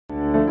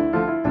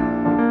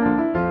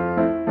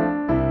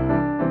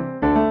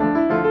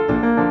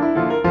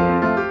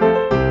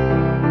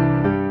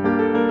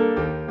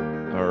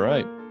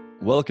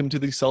Welcome to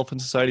the Self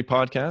and Society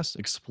podcast,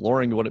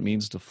 exploring what it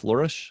means to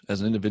flourish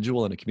as an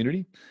individual in a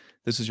community.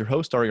 This is your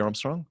host, Ari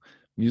Armstrong.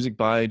 Music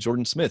by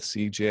Jordan Smith,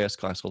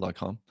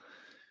 cjsclassical.com.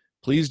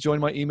 Please join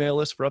my email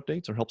list for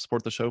updates or help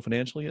support the show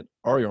financially at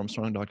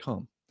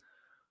ariarmstrong.com.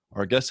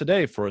 Our guest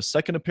today for a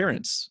second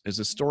appearance is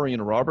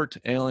historian Robert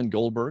Allen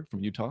Goldberg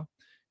from Utah,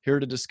 here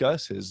to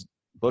discuss his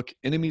book,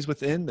 Enemies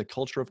Within, The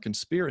Culture of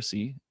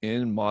Conspiracy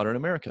in Modern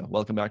America.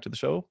 Welcome back to the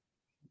show.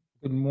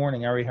 Good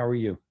morning, Ari. How are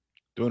you?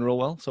 Doing real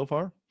well so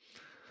far.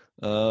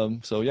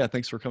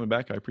 Thanks for coming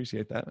back. I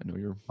appreciate that. I know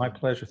you're... My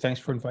pleasure.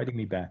 Thanks for inviting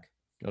me back.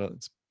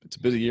 It's a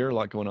busy year, a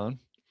lot going on.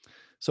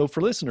 So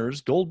for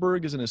listeners,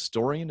 Goldberg is an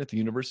historian at the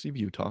University of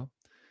Utah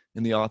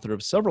and the author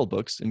of several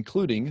books,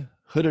 including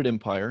Hooded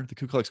Empire, the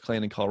Ku Klux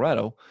Klan in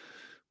Colorado,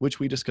 which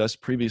we discussed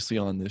previously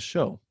on this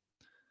show.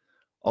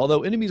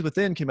 Although Enemies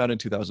Within came out in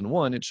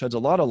 2001, it sheds a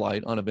lot of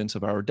light on events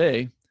of our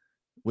day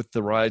with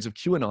the rise of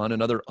QAnon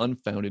and other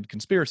unfounded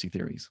conspiracy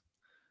theories.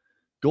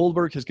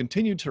 Goldberg has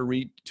continued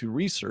to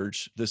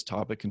research this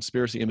topic,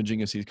 conspiracy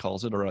imaging as he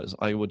calls it, or as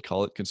I would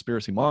call it,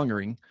 conspiracy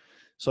mongering.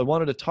 So I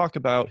wanted to talk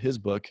about his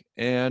book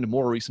and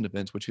more recent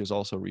events, which he has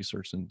also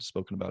researched and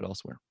spoken about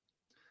elsewhere.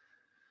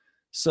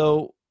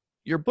 So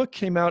your book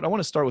came out, I want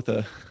to start with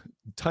a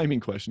timing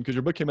question, because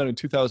your book came out in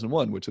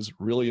 2001, which is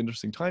really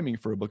interesting timing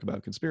for a book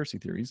about conspiracy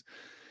theories,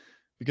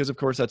 because of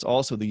course that's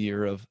also the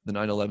year of the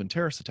 9/11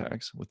 terrorist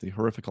attacks with the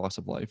horrific loss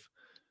of life,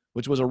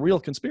 which was a real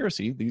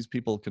conspiracy. These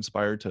people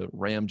conspired to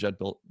ram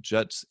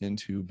jets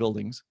into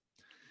buildings.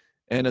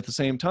 And at the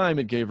same time,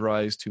 it gave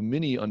rise to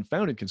many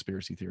unfounded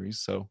conspiracy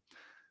theories. So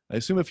I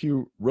assume if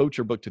you wrote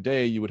your book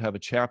today, you would have a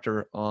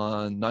chapter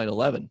on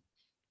 9/11.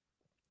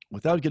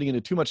 Without getting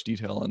into too much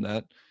detail on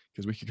that,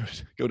 because we could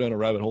go down a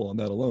rabbit hole on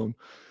that alone,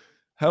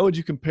 how would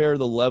you compare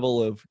the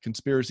level of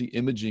conspiracy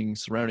imaging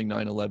surrounding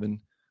 9/11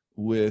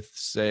 with,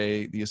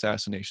 say, the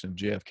assassination of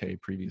JFK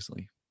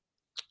previously,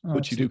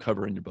 which you do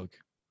cover in your book?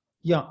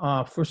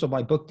 Yeah, first of all,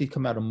 my book did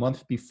come out a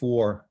month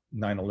before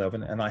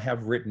 9/11, and I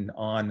have written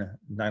on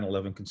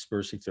 9/11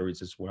 conspiracy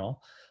theories as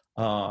well.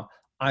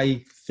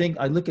 I think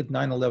I look at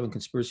 9/11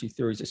 conspiracy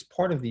theories as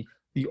part of the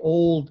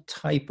old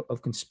type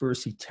of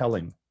conspiracy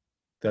telling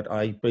that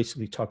I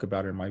basically talk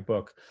about in my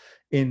book.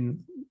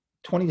 In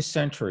 20th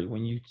century,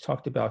 when you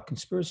talked about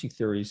conspiracy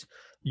theories,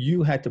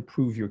 you had to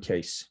prove your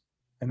case.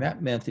 And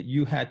that meant that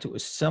you had to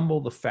assemble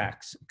the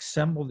facts,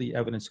 assemble the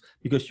evidence,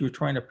 because you were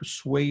trying to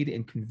persuade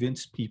and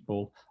convince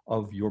people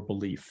of your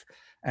belief.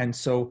 And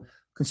so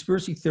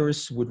conspiracy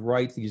theorists would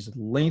write these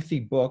lengthy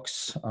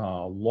books,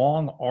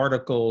 long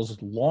articles,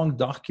 long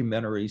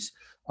documentaries,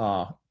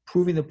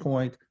 proving the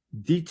point,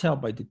 detail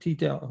by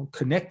detail,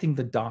 connecting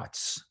the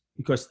dots,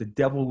 because the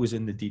devil was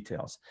in the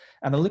details.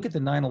 And I look at the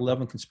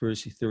 9/11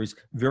 conspiracy theories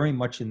very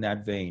much in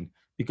that vein,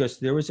 because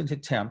there was an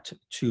attempt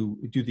to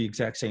do the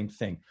exact same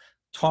thing.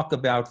 Talk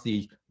about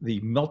the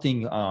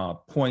melting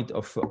point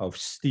of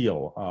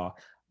steel,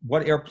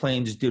 what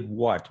airplanes did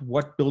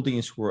what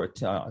buildings were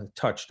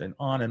touched, and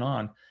on and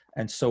on.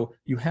 And so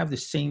you have the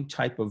same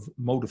type of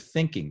mode of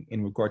thinking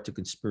in regard to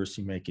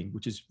conspiracy making,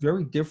 which is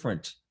very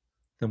different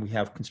than we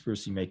have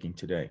conspiracy making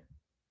today.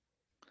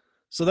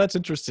 So that's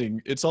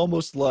interesting. It's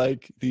almost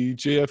like the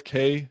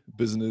JFK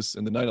business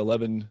and the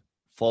 9/11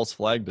 false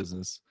flag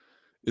business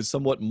is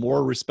somewhat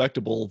more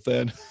respectable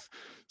than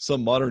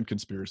some modern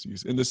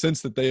conspiracies, in the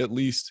sense that they at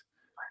least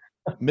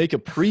make a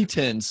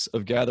pretense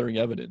of gathering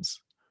evidence.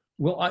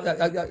 Well,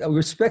 I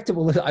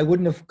respectable, I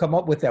wouldn't have come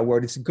up with that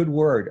word. It's a good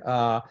word.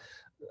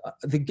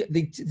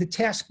 The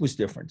task was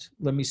different.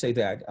 Let me say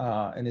that,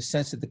 in the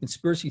sense that the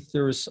conspiracy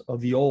theorists of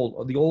the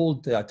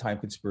old time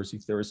conspiracy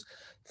theorists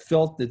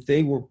felt that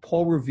they were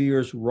Paul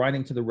Revere's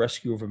riding to the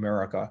rescue of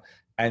America,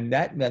 and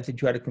that meant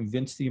that you had to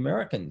convince the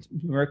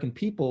American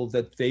people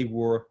that they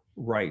were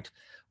right.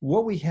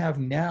 What we have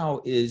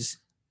now is,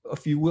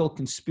 if you will,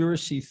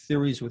 conspiracy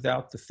theories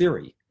without the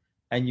theory.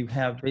 And you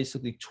have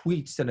basically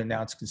tweets that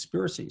announce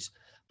conspiracies.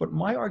 But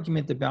my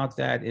argument about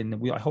that, and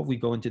I hope we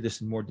go into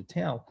this in more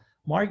detail,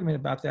 my argument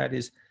about that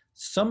is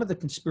some of the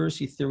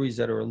conspiracy theories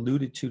that are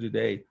alluded to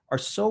today are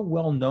so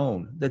well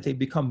known that they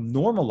become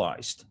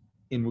normalized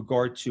in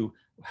regard to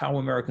how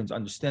Americans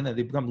understand that.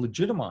 They become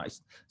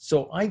legitimized.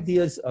 So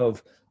ideas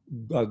of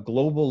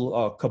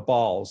global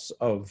cabals,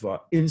 of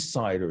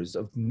insiders,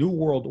 of New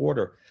World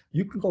Order.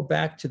 You can go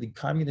back to the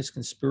communist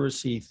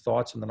conspiracy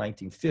thoughts in the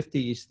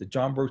 1950s, the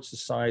John Birch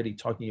Society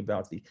talking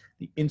about the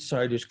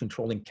insiders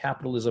controlling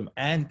capitalism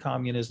and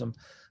communism,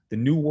 the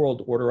New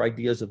World Order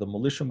ideas of the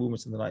militia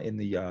movements in the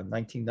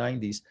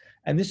 1990s.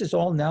 And this is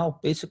all now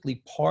basically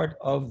part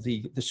of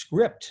the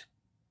script.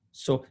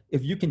 So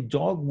if you can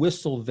dog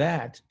whistle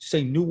that,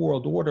 say New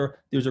World Order,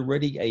 there's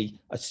already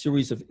a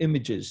series of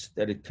images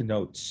that it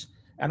connotes.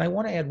 And I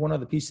want to add one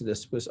other piece of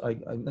this, because I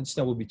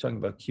understand we'll be talking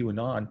about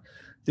QAnon.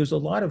 There's a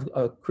lot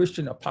of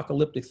Christian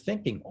apocalyptic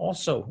thinking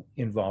also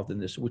involved in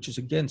this, which is,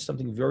 again,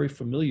 something very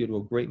familiar to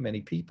a great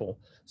many people.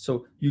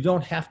 So you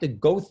don't have to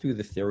go through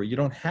the theory. You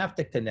don't have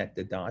to connect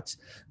the dots.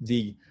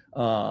 The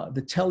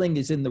telling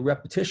is in the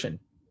repetition,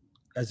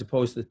 as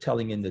opposed to the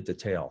telling in the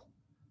detail.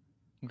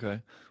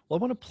 Okay. Well, I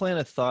want to plant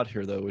a thought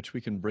here, though, which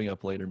we can bring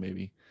up later,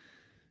 maybe.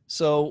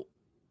 So,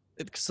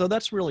 so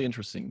that's really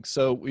interesting.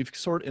 So we've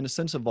sort, in a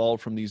sense,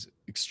 evolved from these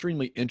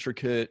extremely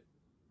intricate,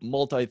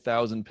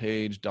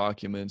 multi-thousand-page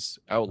documents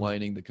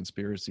outlining the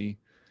conspiracy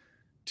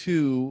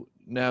to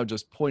now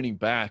just pointing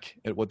back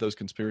at what those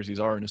conspiracies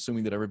are and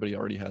assuming that everybody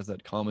already has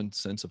that common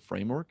sense of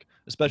framework.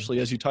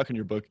 Especially as you talk in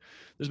your book,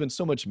 there's been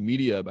so much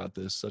media about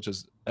this, such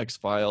as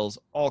X-Files.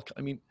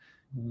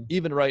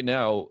 Even right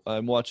now,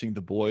 I'm watching The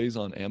Boys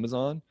on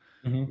Amazon,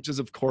 which is,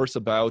 of course,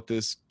 about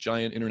this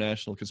giant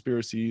international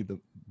conspiracy, the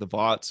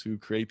Vots who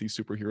create these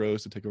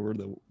superheroes to take over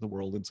the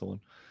world and so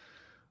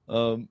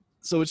on.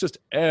 So it's just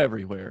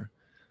everywhere.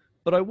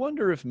 But I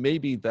wonder if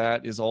maybe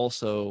that is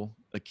also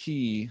a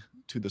key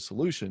to the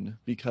solution,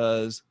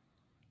 because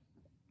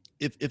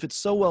if it's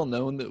so well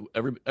known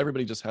that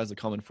everybody just has a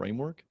common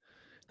framework,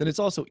 then it's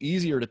also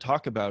easier to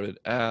talk about it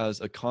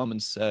as a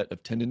common set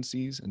of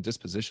tendencies and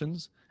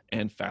dispositions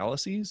and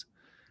fallacies.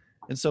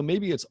 And so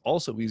maybe it's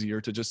also easier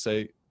to just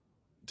say,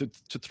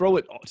 to throw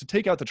it, to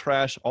take out the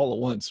trash all at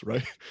once,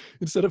 right?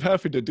 Instead of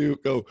having to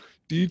go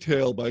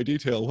detail by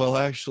detail. Well,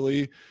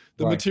 actually,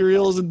 the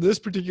materials in this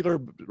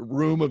particular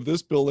room of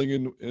this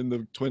building in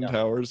the Twin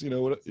Towers, you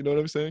know what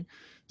I'm saying?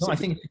 No, I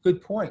think it's a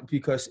good point,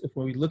 because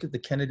when we look at the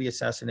Kennedy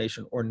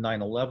assassination or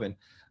 9/11,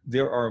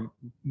 there are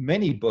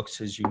many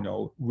books, as you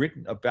know,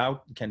 written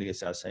about the Kennedy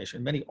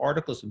assassination, many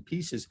articles and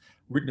pieces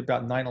written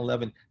about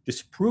 9/11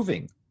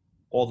 disproving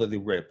all of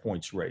the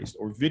points raised,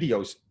 or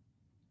videos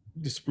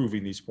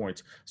disproving these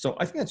points. So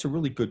I think that's a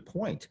really good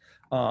point.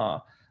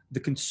 The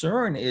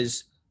concern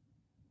is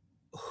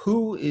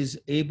who is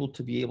able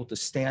to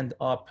stand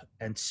up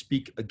and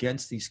speak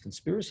against these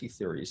conspiracy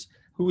theories,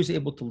 who is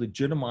able to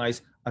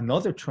legitimize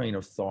another train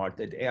of thought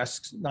that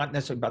asks not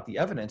necessarily about the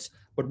evidence,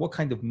 but what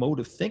kind of mode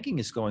of thinking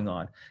is going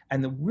on.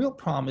 And the real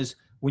problem is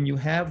when you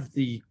have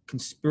the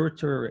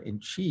conspirator in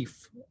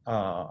chief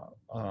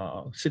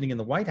sitting in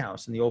the White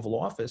House, in the Oval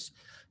Office,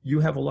 you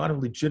have a lot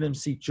of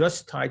legitimacy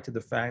just tied to the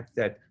fact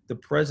that the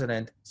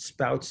president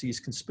spouts these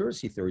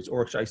conspiracy theories,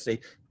 or should I say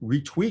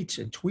retweets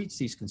and tweets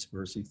these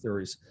conspiracy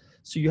theories.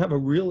 So you have a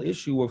real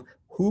issue of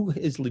who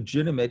is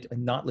legitimate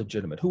and not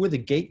legitimate. Who are the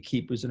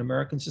gatekeepers in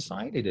American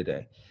society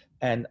today?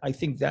 And I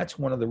think that's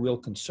one of the real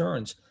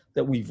concerns,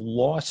 that we've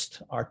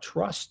lost our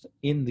trust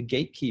in the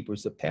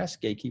gatekeepers, the past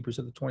gatekeepers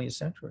of the 20th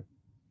century.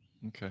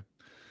 Okay.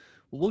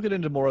 Well, we'll get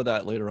into more of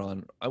that later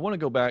on. I want to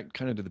go back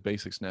kind of to the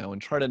basics now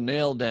and try to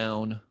nail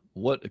down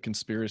what a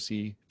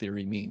conspiracy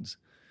theory means.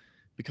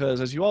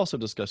 Because as you also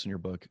discuss in your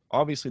book,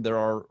 obviously there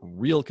are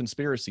real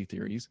conspiracy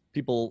theories.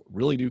 People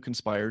really do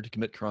conspire to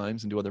commit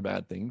crimes and do other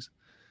bad things.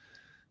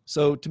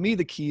 So to me,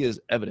 the key is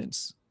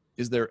evidence.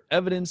 Is there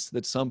evidence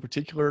that some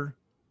particular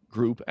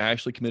group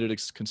actually committed a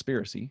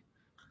conspiracy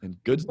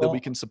and goods that we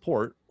can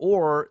support?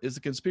 Or is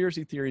the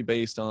conspiracy theory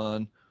based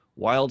on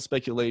wild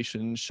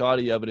speculation,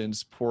 shoddy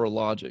evidence, poor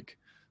logic?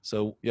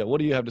 So yeah, what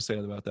do you have to say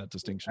about that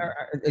distinction?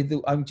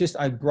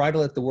 I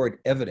bridle at the word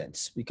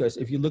evidence, because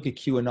if you look at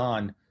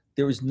QAnon,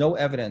 there is no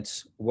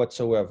evidence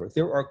whatsoever.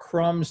 There are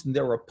crumbs and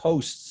there are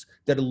posts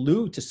that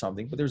allude to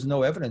something, but there's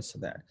no evidence to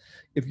that.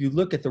 If you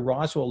look at the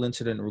Roswell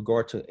incident in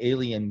regard to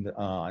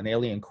an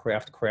alien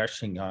craft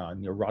crashing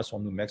near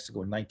Roswell, New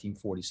Mexico in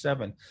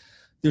 1947,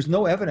 there's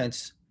no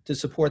evidence to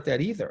support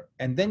that either.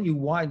 And then you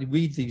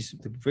read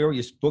the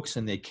various books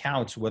and the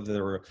accounts, whether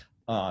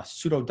they're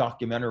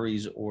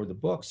pseudo-documentaries or the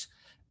books,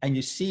 and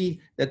you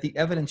see that the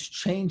evidence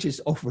changes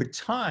over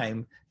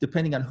time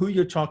depending on who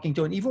you're talking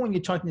to. And even when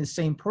you're talking to the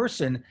same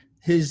person,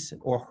 his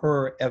or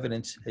her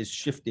evidence has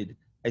shifted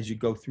as you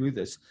go through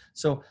this.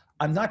 So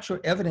I'm not sure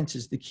evidence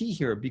is the key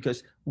here,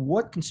 because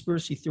what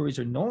conspiracy theories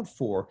are known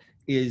for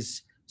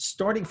is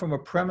starting from a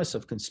premise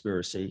of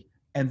conspiracy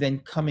and then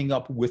coming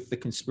up with the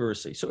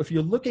conspiracy. So if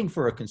you're looking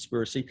for a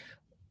conspiracy,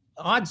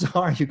 odds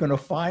are you're going to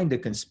find a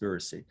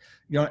conspiracy.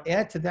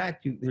 Add to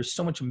that, there's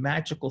so much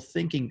magical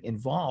thinking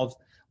involved,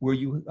 where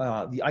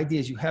the idea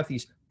is you have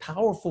these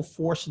powerful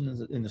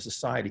forces in the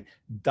society,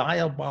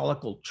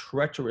 diabolical,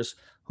 treacherous,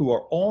 who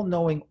are all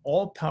knowing,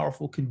 all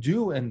powerful, can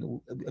do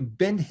and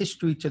bend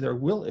history to their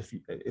will, if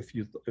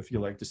you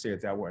like to say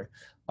it that way.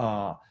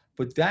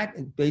 But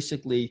that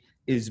basically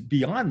is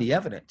beyond the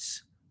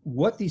evidence.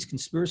 What these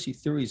conspiracy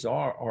theories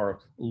are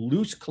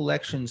loose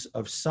collections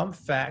of some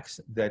facts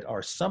that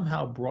are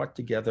somehow brought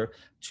together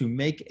to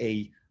make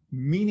a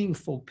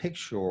meaningful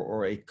picture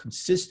or a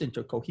consistent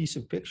or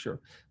cohesive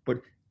picture. But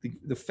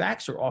the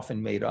facts are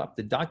often made up.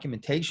 The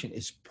documentation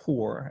is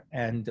poor.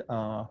 And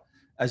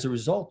as a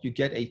result, you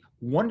get a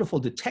wonderful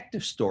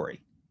detective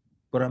story,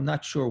 but I'm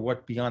not sure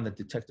what beyond the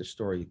detective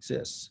story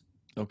exists.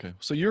 Okay.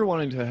 So you're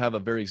wanting to have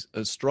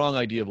a strong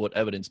idea of what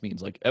evidence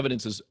means. Like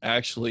evidence is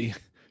actually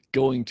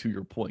going to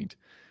your point.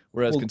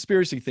 Whereas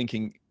conspiracy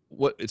thinking,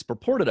 it's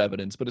purported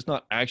evidence, but it's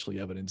not actually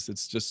evidence.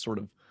 It's just sort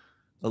of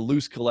a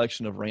loose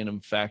collection of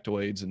random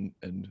factoids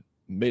and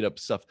made up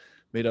stuff.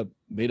 Made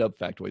up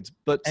factoids.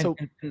 But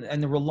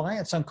and the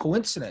reliance on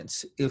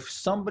coincidence. If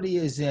somebody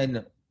is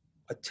in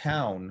a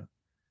town,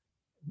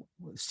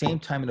 same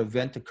time an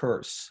event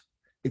occurs,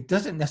 it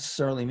doesn't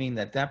necessarily mean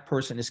that that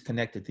person is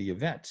connected to the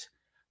event.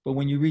 But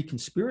when you read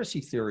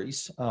conspiracy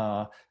theories,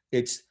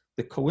 it's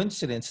the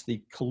coincidence,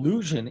 the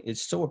collusion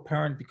is so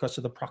apparent because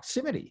of the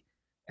proximity.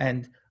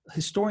 And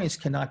historians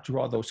cannot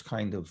draw those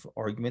kind of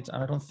arguments.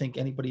 And I don't think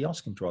anybody else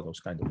can draw those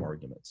kind of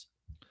arguments.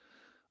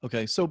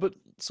 Okay, so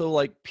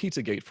like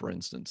Pizzagate, for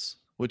instance,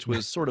 which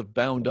was sort of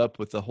bound up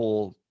with the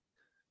whole,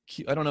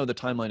 I don't know the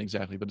timeline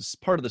exactly, but it's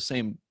part of the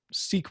same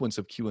sequence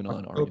of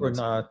QAnon October arguments.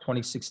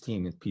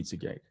 2016 with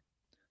Pizzagate.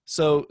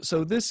 So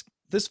this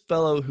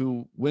fellow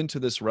who went to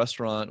this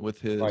restaurant with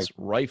his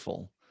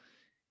rifle,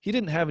 he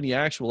didn't have any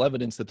actual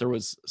evidence that there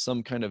was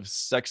some kind of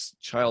sex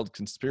child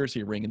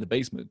conspiracy ring in the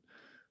basement,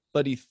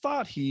 but he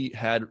thought he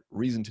had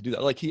reason to do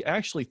that. Like, he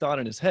actually thought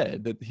in his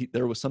head that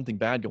there was something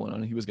bad going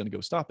on and he was going to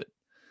go stop it.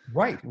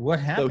 Right. What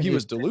happened? So he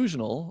was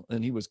delusional,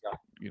 and he was,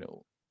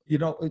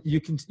 you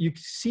can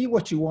see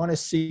what you want to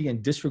see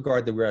and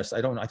disregard the rest.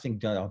 I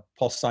think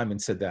Paul Simon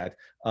said that.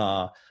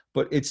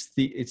 But it's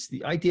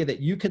the idea that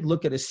you could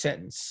look at a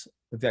sentence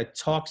that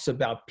talks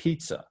about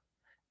pizza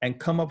and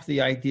come up with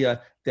the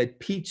idea that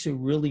pizza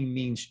really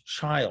means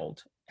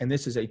child. And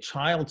this is a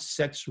child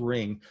sex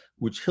ring,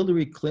 which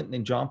Hillary Clinton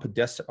and John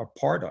Podesta are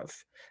part of.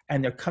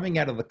 And they're coming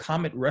out of the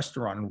Comet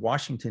restaurant in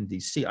Washington,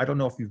 D.C. I don't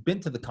know if you've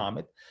been to the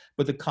Comet,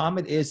 but the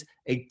Comet is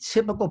a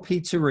typical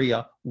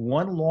pizzeria,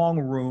 one long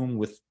room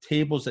with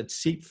tables that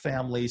seat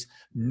families,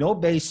 no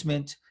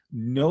basement,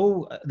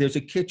 there's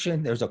a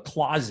kitchen, there's a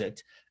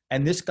closet.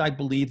 And this guy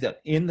believed that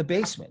in the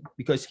basement,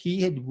 because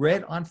he had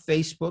read on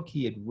Facebook,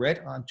 he had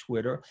read on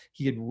Twitter,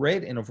 he had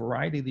read in a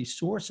variety of these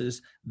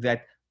sources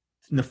that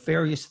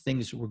nefarious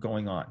things were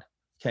going on.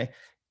 Okay.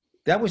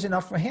 That was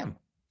enough for him.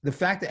 The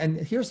fact that, and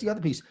here's the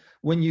other piece,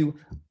 when you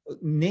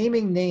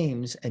naming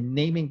names and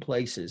naming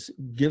places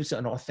gives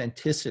an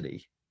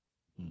authenticity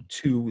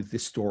to the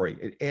story.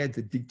 It adds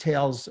the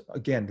details.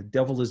 Again, the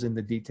devil is in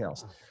the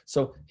details.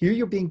 So here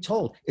you're being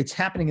told it's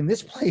happening in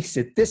this place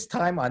at this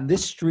time on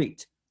this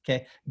street.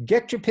 Okay,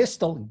 get your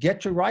pistol,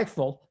 get your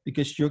rifle,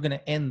 because you're going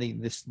to end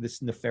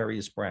this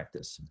nefarious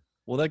practice.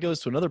 Well, that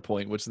goes to another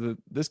point, which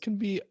this can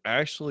be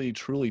actually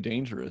truly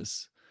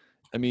dangerous.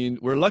 I mean,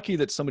 we're lucky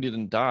that somebody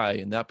didn't die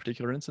in that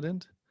particular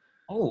incident.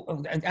 Oh,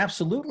 and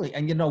absolutely.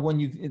 And when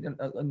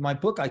in my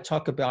book, I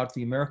talk about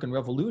the American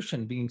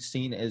Revolution being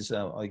seen as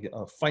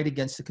a fight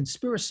against the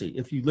conspiracy.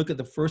 If you look at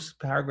the first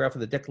paragraph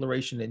of the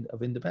Declaration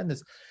of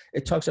Independence,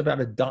 it talks about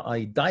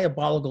a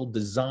diabolical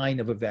design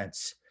of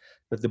events,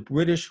 that the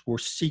British were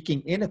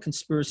seeking in a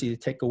conspiracy to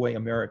take away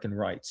American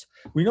rights.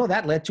 We know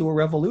that led to a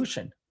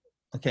revolution.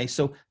 Okay,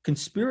 so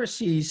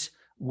conspiracies,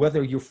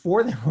 whether you're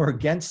for them or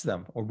against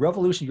them, or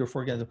revolution you're for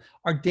or against them,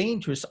 are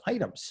dangerous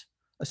items,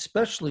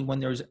 especially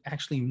when there's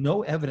actually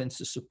no evidence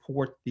to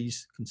support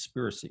these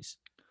conspiracies.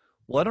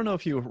 Well, I don't know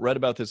if you read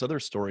about this other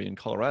story in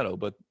Colorado,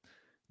 but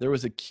there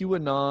was a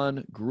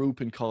QAnon group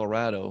in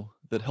Colorado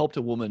that helped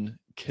a woman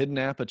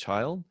kidnap a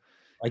child.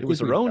 It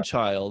was her own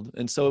child,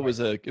 and so it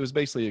was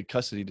basically a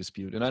custody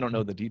dispute, and I don't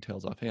know the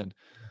details offhand.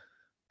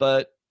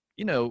 But,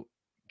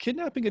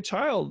 kidnapping a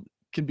child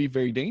can be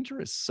very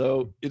dangerous.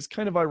 So it's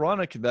kind of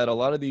ironic that a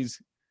lot of these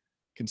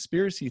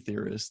conspiracy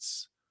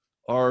theorists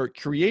are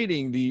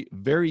creating the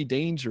very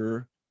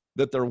danger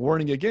that they're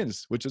warning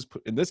against, which is,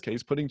 in this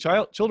case, putting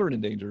children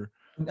in danger.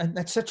 And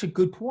that's such a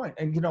good point.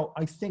 And,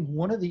 I think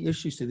one of the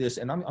issues to this,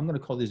 and I'm going to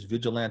call this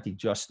vigilante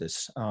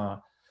justice, but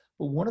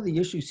one of the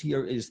issues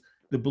here is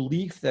the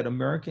belief that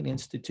American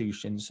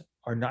institutions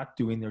are not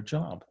doing their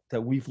job,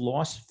 that we've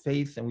lost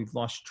faith and we've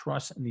lost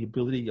trust in the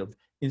ability of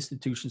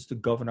institutions to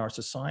govern our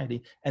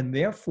society. And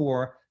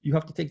therefore, you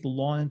have to take the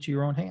law into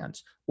your own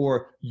hands,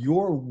 or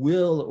your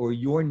will or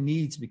your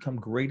needs become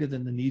greater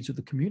than the needs of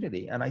the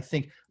community. And I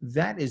think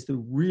that is the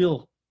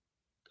real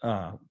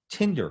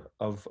tinder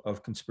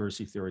of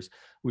conspiracy theories,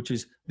 which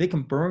is they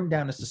can burn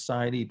down a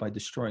society by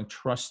destroying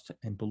trust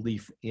and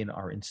belief in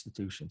our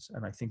institutions.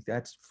 And I think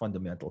that's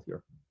fundamental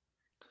here.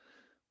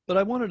 But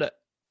I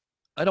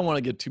don't want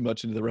to get too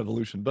much into the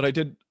revolution, but I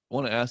did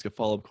want to ask a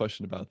follow-up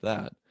question about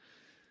that.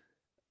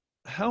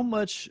 How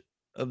much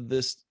of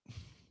this,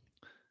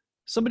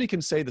 somebody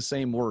can say the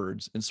same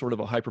words in sort of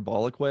a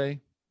hyperbolic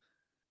way,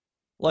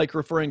 like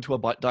referring to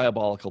a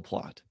diabolical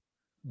plot.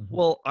 Mm-hmm.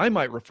 Well, I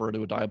might refer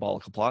to a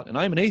diabolical plot, and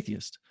I'm an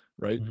atheist,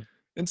 right? Mm-hmm.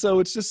 And so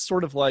it's just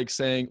sort of like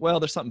saying, well,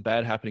 there's something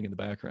bad happening in the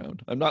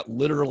background. I'm not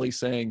literally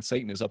saying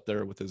Satan is up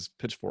there with his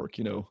pitchfork,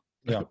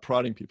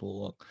 prodding people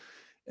along.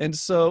 And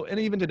so, and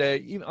even today,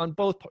 even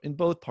in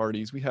both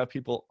parties, we have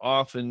people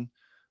often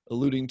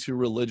alluding to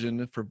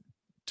religion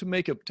to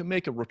make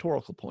a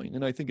rhetorical point.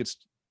 And I think it's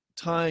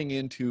tying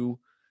into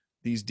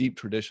these deep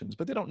traditions,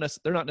 but they're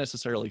not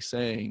necessarily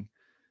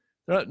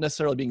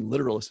being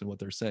literalist in what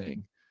they're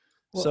saying.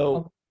 Well,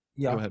 so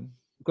yeah, go ahead.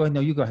 Go ahead.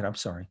 No, you go ahead. I'm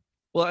sorry.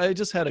 Well, I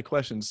just had a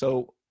question.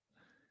 So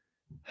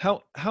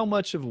how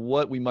much of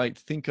what we might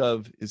think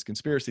of as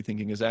conspiracy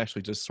thinking is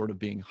actually just sort of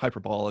being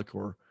hyperbolic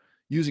or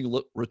using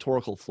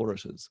rhetorical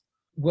flourishes?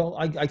 Well,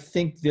 I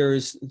think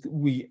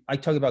I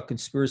talk about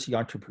conspiracy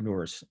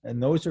entrepreneurs,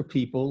 and those are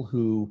people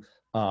who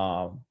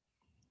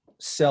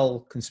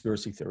sell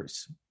conspiracy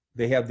theories.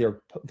 They have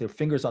their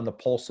fingers on the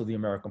pulse of the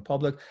American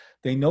public.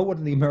 They know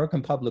what the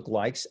American public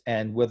likes,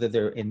 and whether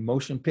they're in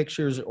motion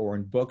pictures or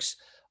in books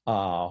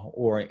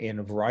or in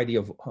a variety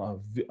of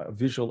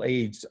visual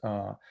aids,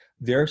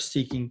 they're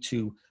seeking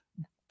to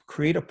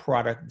create a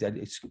product that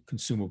is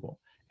consumable.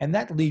 And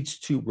that leads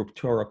to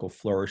rhetorical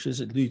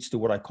flourishes. It leads to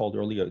what I called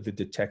earlier the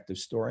detective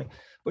story.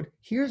 But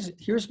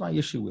here's my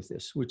issue with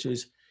this, which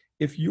is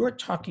if you're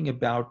talking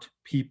about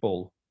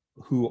people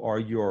who are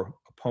your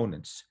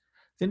opponents,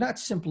 they're not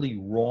simply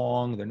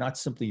wrong, they're not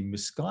simply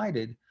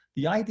misguided.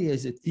 The idea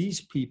is that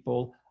these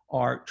people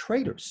are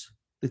traitors,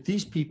 that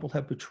these people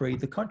have betrayed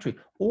the country,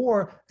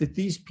 or that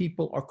these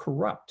people are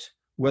corrupt,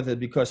 whether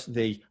because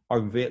they are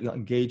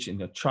engaged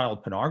in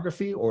child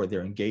pornography or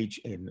they're engaged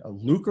in a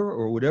lucre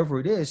or whatever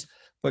it is.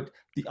 But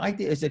the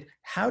idea is that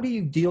how do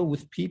you deal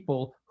with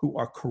people who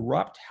are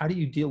corrupt? How do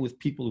you deal with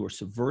people who are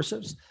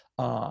subversives?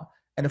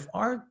 And if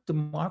our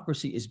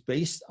democracy is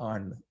based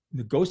on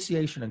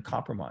negotiation and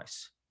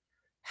compromise,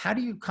 how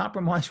do you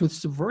compromise with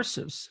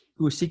subversives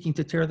who are seeking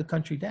to tear the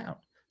country down?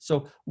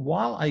 So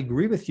while I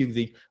agree with you,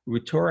 the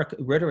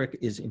rhetoric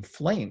is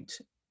inflamed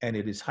and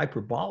it is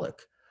hyperbolic,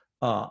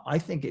 I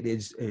think it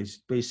is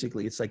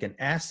basically, it's like an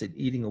acid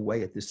eating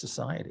away at this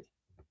society.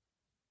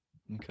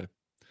 Okay.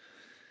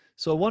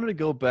 So I wanted to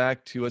go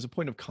back to, as a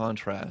point of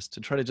contrast, to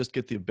try to just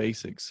get the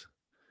basics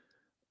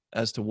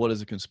as to what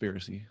is a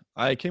conspiracy.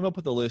 I came up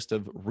with a list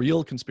of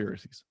real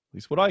conspiracies, at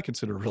least what I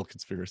consider real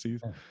conspiracies,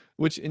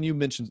 which, and you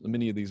mentioned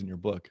many of these in your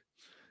book.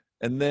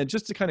 And then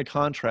just to kind of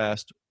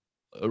contrast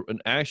an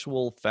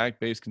actual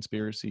fact-based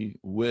conspiracy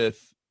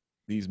with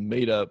these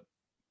made-up,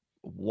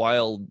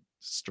 wild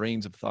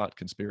strains of thought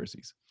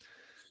conspiracies.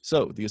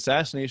 So the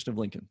assassination of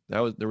Lincoln,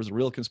 there was a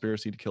real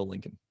conspiracy to kill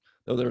Lincoln,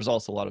 though there was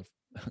also a lot of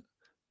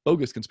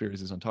bogus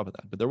conspiracies on top of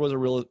that, but there was a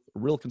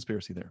real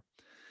conspiracy there.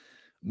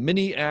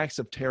 Many acts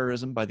of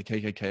terrorism by the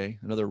KKK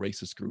and other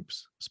racist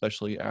groups,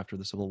 especially after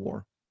the Civil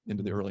War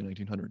into the early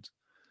 1900s.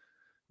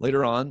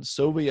 Later on,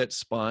 Soviet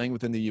spying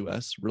within the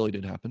US really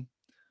did happen.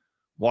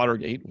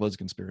 Watergate was a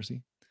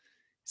conspiracy.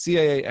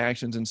 CIA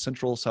actions in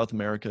Central South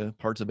America,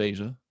 parts of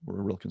Asia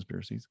were real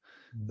conspiracies.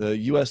 The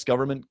US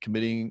government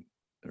committing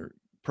or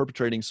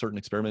perpetrating certain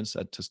experiments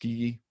at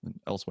Tuskegee and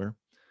elsewhere.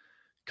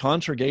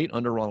 Contragate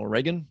under Ronald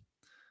Reagan.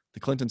 The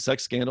Clinton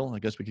sex scandal, I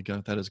guess we could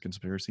count that as a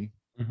conspiracy.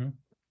 Mm-hmm.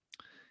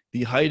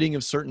 The hiding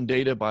of certain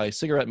data by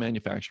cigarette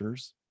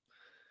manufacturers.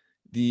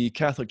 The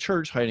Catholic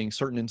Church hiding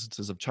certain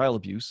instances of child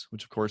abuse,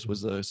 which of course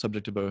was the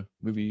subject of a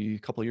movie a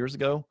couple of years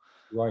ago.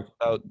 Right.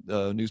 About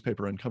a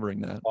newspaper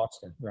uncovering that.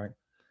 Boston, right.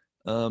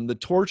 The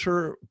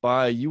torture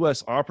by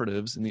U.S.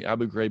 operatives in the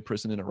Abu Ghraib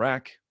prison in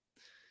Iraq.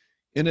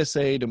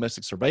 NSA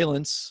domestic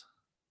surveillance,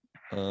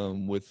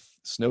 with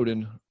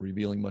Snowden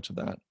revealing much of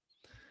that.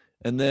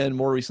 And then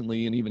more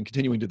recently, and even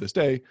continuing to this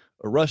day,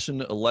 a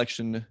Russian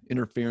election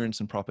interference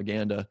and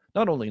propaganda,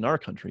 not only in our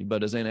country,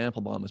 but as Anne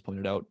Applebaum has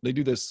pointed out, they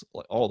do this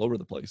all over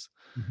the place.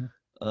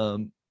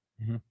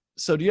 Mm-hmm.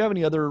 So do you have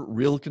any other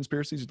real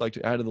conspiracies you'd like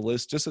to add to the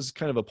list, just as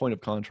kind of a point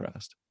of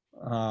contrast?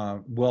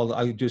 Well,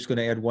 I'm just going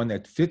to add one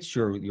that fits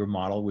your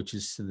model, which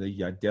is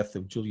the death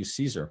of Julius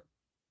Caesar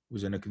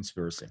was in a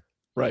conspiracy.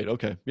 Right.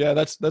 Okay. Yeah,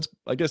 that's.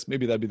 I guess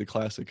maybe that'd be the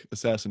classic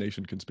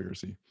assassination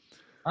conspiracy.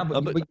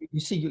 But you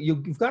see,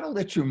 you've got to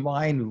let your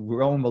mind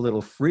roam a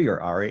little freer,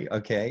 Ari,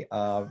 okay?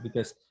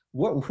 Because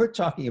what we're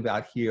talking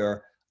about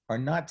here are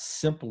not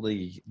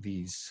simply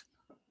these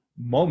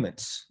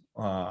moments,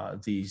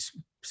 these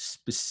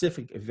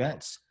specific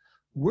events.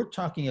 We're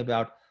talking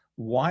about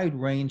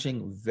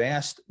wide-ranging,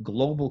 vast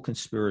global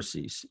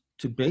conspiracies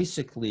to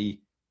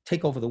basically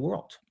take over the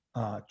world.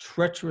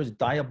 Treacherous,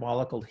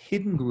 diabolical,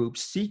 hidden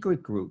groups,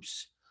 secret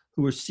groups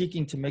who are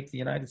seeking to make the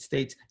United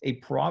States a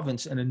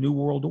province in a new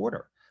world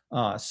order.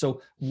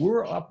 So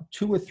we're up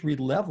 2 or 3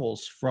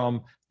 levels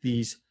from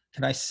these,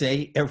 can I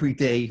say,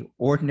 everyday,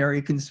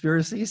 ordinary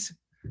conspiracies?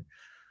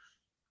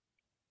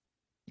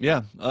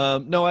 Yeah.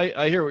 No,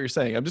 I hear what you're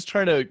saying. I'm just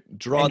trying to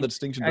draw the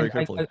distinction very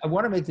carefully. I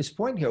want to make this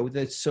point here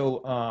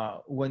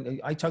that when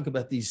I talk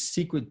about these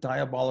secret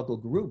diabolical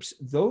groups,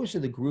 those are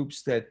the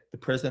groups that the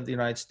President of the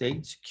United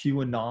States,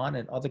 QAnon,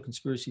 and other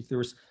conspiracy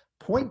theorists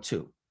point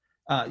to.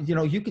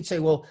 You could say,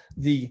 well,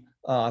 the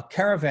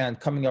caravan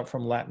coming up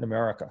from Latin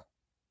America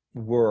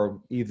were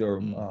either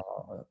a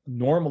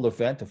normal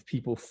event of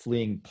people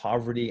fleeing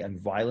poverty and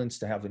violence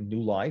to have a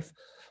new life,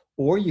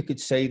 or you could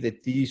say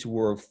that these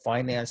were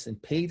financed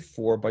and paid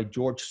for by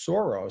George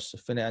Soros, a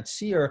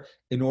financier,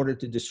 in order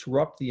to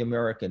disrupt the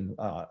American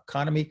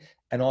economy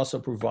and also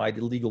provide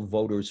illegal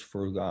voters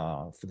for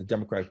the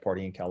Democratic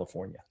Party in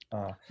California.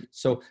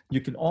 So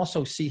you can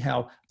also see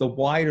how the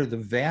wider, the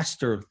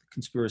vaster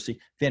conspiracy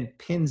then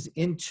pins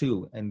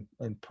into and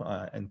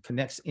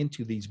connects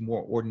into these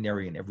more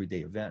ordinary and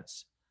everyday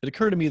events. It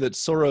occurred to me that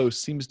Soros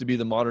seems to be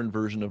the modern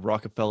version of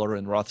Rockefeller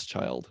and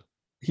Rothschild.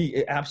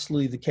 He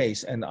absolutely the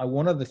case, and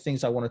one of the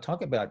things I want to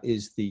talk about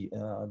is the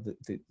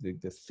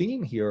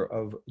theme here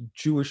of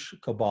Jewish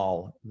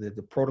cabal.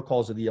 The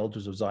protocols of the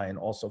elders of Zion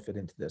also fit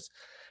into this,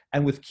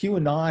 and with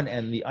QAnon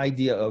and the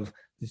idea of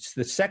it's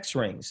the sex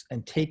rings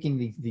and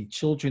taking the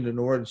children in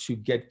order to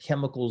get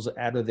chemicals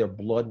out of their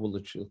blood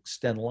which will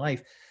extend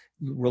life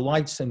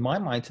relates, in my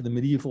mind, to the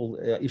medieval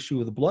issue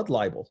of the blood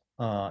libel,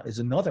 is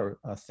another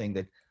thing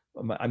that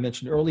I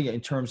mentioned earlier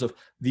in terms of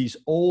these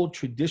old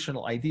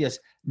traditional ideas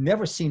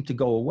never seem to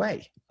go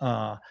away.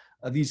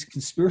 These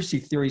conspiracy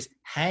theories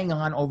hang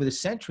on over the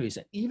centuries.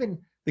 And even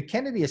the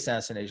Kennedy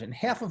assassination,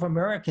 half of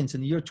Americans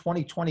in the year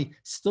 2020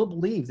 still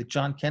believe that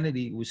John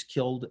Kennedy was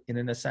killed in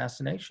an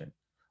assassination.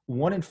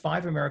 1 in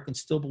 5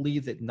 Americans still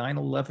believe that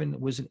 9/11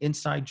 was an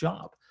inside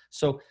job.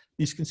 So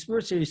these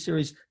conspiracy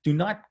theories do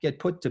not get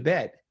put to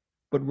bed,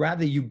 but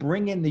rather you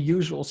bring in the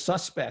usual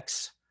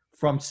suspects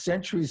from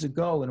centuries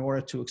ago in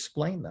order to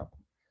explain them.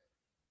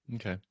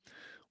 Okay.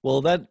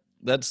 Well, that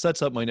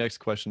sets up my next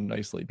question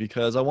nicely,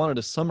 because I wanted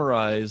to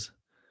summarize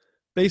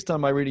based on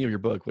my reading of your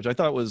book, which I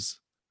thought was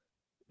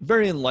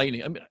very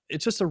enlightening. I mean,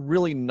 it's just a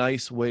really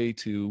nice way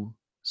to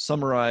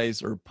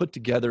summarize or put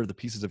together the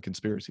pieces of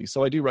conspiracy.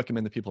 So I do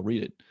recommend that people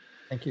read it.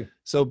 Thank you.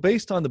 So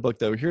based on the book,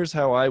 though, here's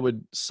how I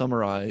would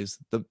summarize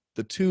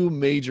the two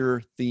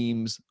major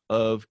themes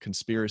of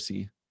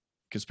conspiracy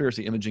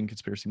imaging,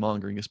 conspiracy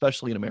mongering,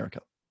 especially in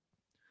America.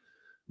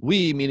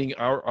 We, meaning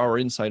our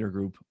insider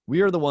group,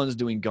 we are the ones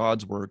doing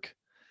God's work,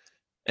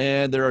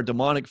 and there are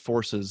demonic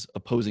forces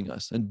opposing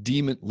us, and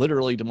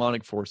literally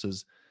demonic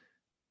forces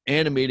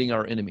animating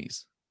our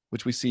enemies,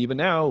 which we see even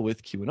now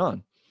with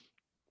QAnon.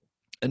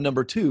 And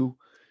number 2,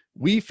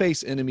 we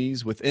face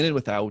enemies within and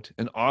without,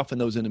 and often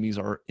those enemies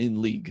are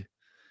in league.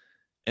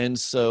 And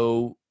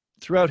so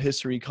throughout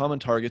history, common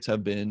targets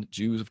have been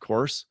Jews, of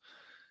course,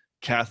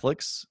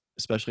 Catholics,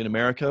 especially in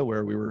America,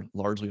 where we were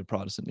largely a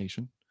Protestant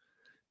nation,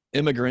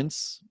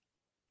 immigrants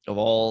of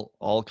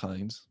all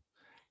kinds,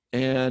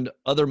 and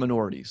other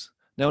minorities.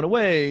 Now, in a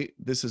way,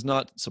 this is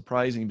not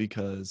surprising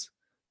because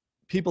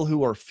people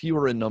who are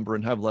fewer in number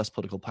and have less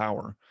political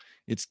power,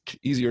 it's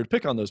easier to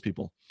pick on those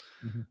people.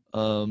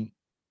 Mm-hmm.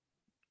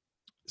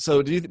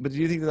 So do you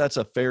think that that's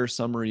a fair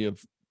summary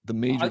of the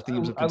major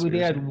themes of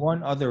conspiracy? I would add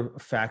one other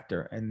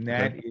factor, and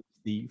that is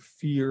the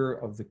fear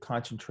of the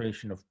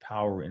concentration of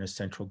power in a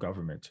central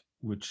government,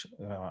 which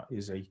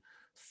is a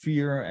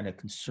fear and a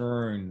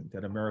concern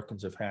that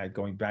Americans have had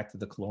going back to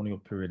the colonial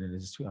period, and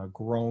has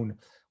grown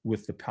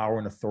with the power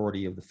and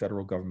authority of the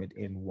federal government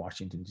in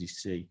Washington,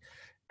 D.C.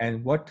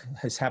 And what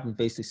has happened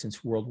basically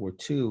since World War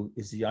II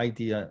is the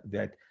idea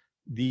that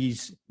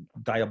these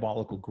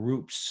diabolical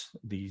groups,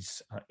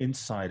 these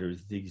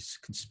insiders, these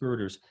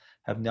conspirators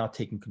have now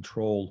taken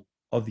control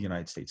of the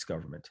United States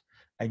government.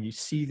 And you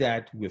see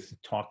that with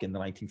talk in the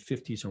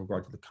 1950s in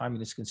regard to the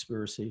communist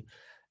conspiracy.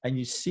 And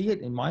you see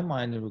it, in my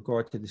mind, in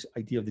regard to this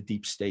idea of the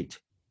deep state,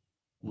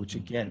 which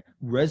again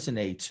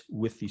resonates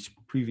with these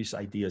previous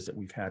ideas that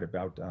we've had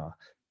about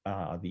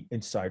the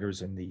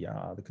insiders and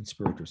the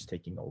conspirators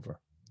taking over.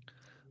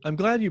 I'm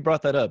glad you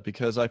brought that up,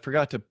 because I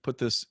forgot to put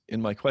this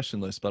in my question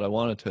list, but I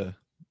wanted to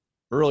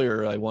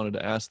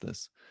ask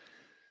this.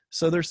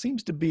 So there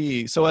seems to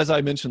be, so as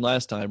I mentioned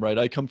last time, right,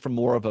 I come from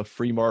more of a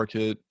free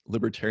market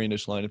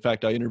libertarianish line. In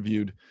fact, I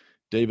interviewed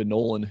David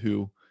Nolan,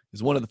 who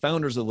is one of the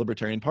founders of the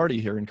Libertarian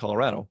Party here in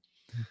Colorado.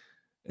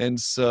 And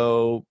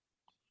so,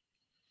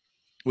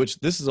 which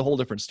this is a whole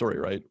different story,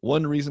 right?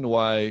 One reason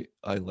why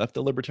I left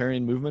the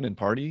Libertarian movement and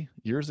party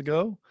years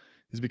ago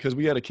is because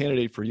we had a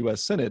candidate for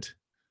U.S. Senate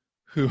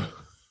who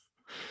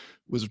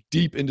was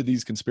deep into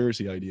these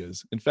conspiracy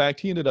ideas. In fact,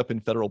 he ended up in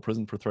federal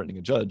prison for threatening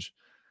a judge.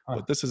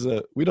 But this is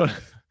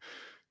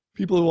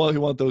people who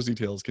want those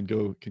details can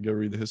go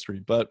read the history.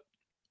 But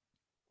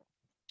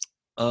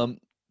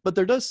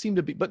there does seem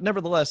to be, but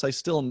nevertheless, I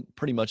still am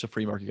pretty much a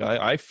free market guy.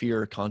 I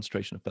fear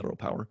concentration of federal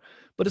power,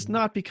 but it's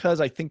not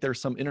because I think there's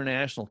some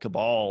international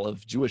cabal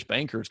of Jewish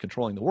bankers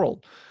controlling the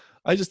world.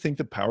 I just think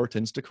that power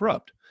tends to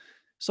corrupt.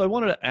 So I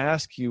wanted to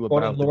ask you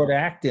about Lord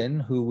Acton,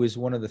 who was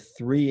one of the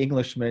 3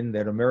 Englishmen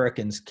that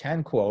Americans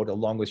can quote,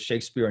 along with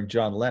Shakespeare and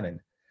John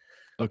Lennon.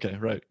 Okay,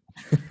 right.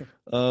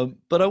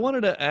 But I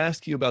wanted to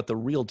ask you about the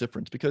real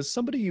difference, because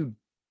somebody you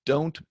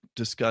don't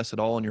discuss at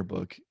all in your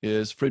book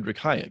is Friedrich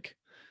Hayek.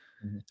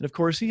 Mm-hmm. And of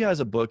course, he has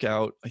a book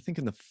out, I think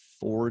in the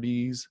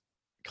 40s,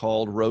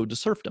 called Road to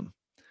Serfdom.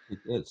 It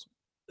is.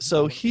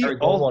 So Harry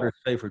Goldwater's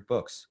favorite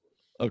books.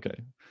 Okay.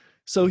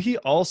 So he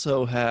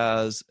also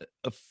has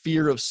a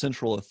fear of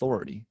central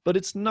authority, but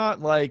it's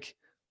not like,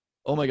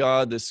 oh my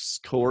God, this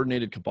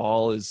coordinated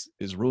cabal is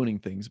ruining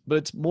things, but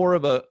it's more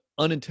of a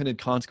unintended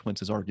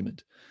consequences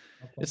argument.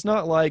 Okay. It's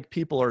not like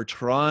people are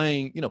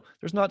trying,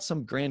 there's not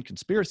some grand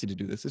conspiracy to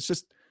do this. It's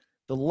just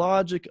the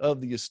logic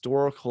of the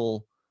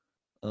historical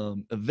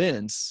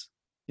events,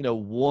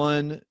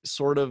 one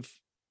sort of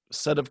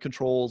set of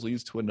controls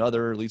leads to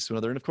another.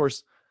 And of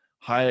course,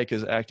 Hayek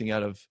is acting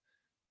out of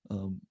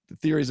the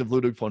theories of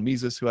Ludwig von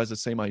Mises, who has the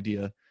same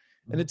idea.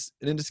 And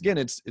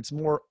it's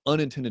more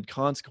unintended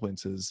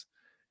consequences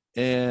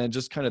and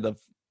just kind of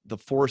the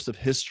force of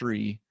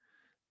history,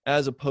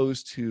 as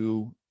opposed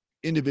to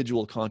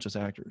individual conscious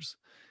actors.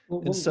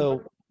 Go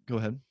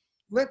ahead.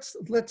 let's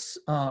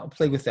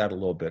play with that a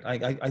little bit.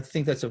 I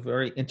think that's a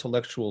very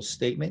intellectual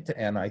statement,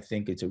 and I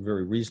think it's a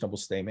very reasonable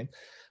statement.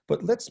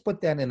 But let's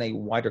put that in a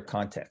wider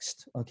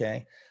context,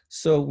 okay?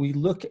 So we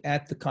look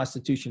at the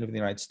Constitution of the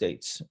United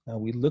States.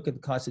 We look at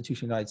the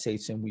Constitution of the United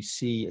States, and we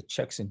see a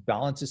checks and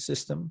balances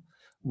system.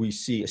 We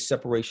see a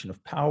separation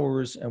of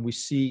powers, and we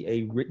see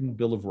a written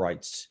Bill of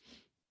Rights.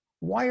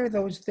 Why are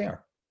those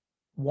there?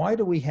 Why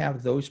do we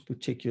have those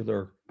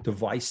particular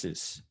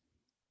devices?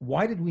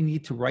 Why did we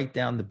need to write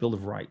down the Bill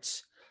of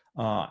Rights?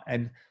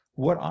 And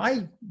what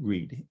I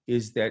read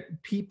is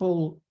that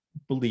people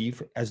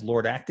believe, as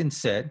Lord Acton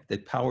said,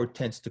 that power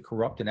tends to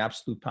corrupt and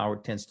absolute power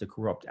tends to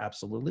corrupt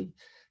absolutely.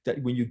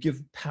 That when you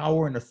give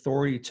power and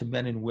authority to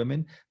men and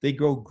women, they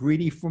grow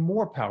greedy for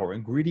more power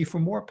and greedy for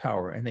more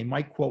power. And they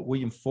might quote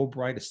William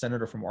Fulbright, a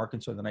senator from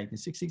Arkansas in the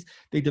 1960s.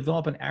 They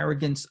develop an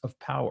arrogance of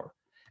power.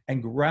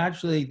 And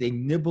gradually they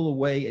nibble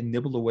away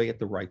at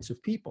the rights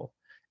of people.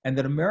 And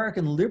that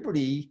American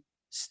liberty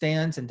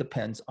stands and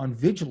depends on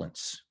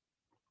vigilance,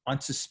 on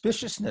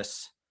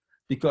suspiciousness,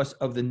 because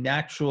of the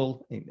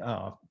natural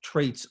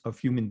traits of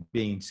human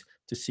beings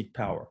to seek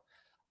power.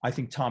 I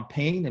think Tom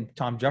Paine and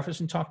Tom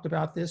Jefferson talked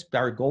about this.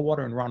 Barry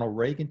Goldwater and Ronald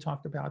Reagan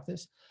talked about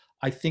this.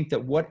 I think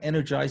that what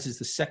energizes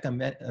the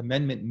Second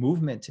Amendment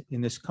movement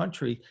in this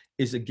country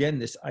is, again,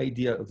 this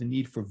idea of the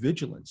need for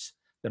vigilance,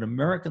 that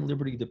American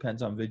liberty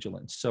depends on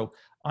vigilance. So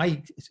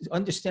I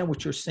understand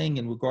what you're saying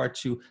in regard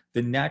to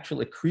the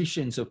natural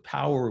accretions of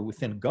power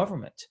within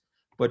government.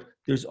 But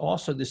there's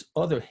also this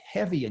other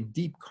heavy and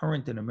deep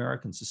current in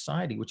American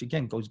society, which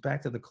again goes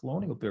back to the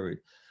colonial period,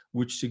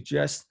 which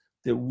suggests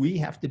that we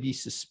have to be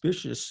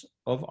suspicious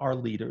of our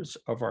leaders,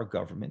 of our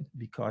government,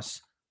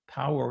 because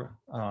power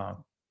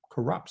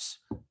corrupts.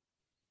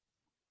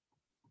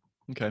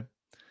 Okay.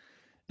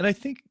 And I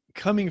think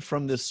coming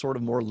from this sort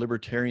of more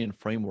libertarian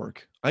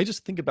framework, I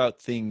just think about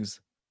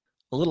things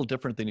a little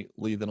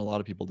differently than a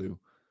lot of people do.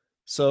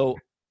 So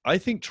I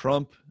think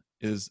Trump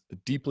is a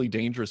deeply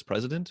dangerous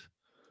president,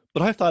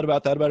 but I've thought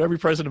about that about every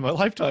president in my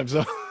lifetime.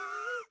 So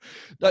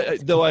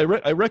though I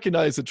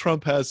recognize that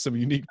Trump has some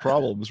unique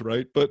problems,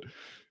 right? But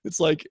it's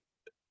like,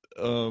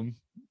 I'm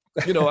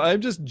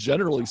just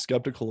generally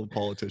skeptical of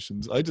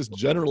politicians. I just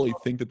generally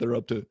think that they're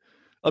up to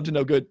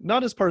no good,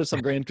 not as part of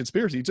some grand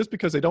conspiracy, just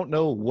because they don't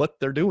know what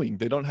they're doing.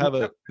 They don't have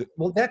a.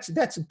 Well, that's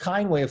a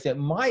kind way of that.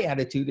 My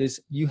attitude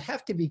is you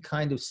have to be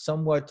kind of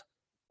somewhat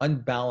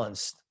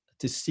unbalanced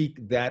to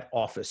seek that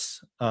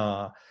office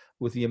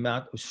with the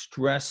amount of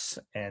stress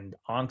and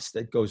angst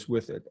that goes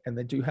with it. And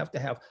then you have to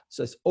have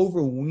such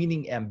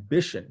overweening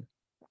ambition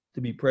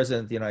to be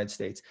president of the United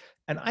States.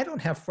 And I don't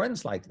have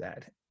friends like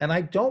that. And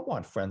I don't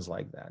want friends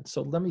like that.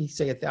 So let me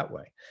say it that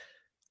way.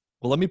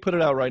 Well, let me put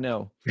it out right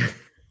now.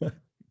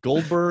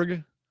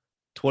 Goldberg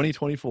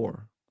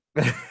 2024.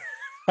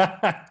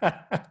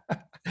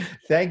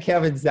 Thank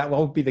heavens that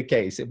won't be the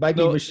case. It might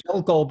be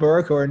Michelle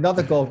Goldberg or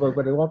another Goldberg,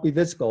 but it won't be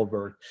this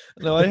Goldberg.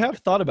 No, I have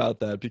thought about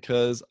that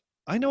because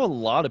I know a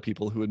lot of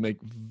people who would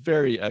make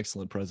very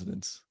excellent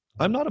presidents.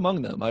 I'm not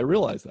among them. I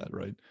realize that,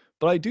 right?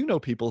 But I do know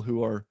people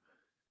who are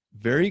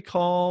very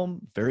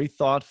calm, very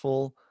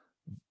thoughtful,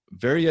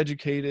 very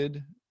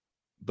educated,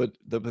 but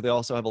they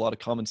also have a lot of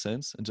common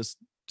sense and just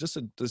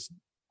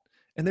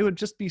and they would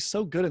just be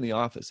so good in the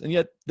office, and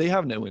yet they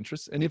have no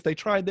interest. And if they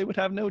tried, they would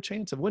have no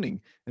chance of winning.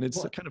 And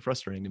it's kind of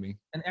frustrating to me.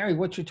 And Ari,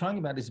 what you're talking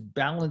about is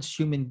balanced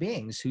human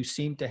beings who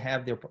seem to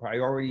have their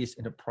priorities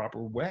in a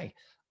proper way.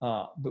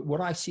 But what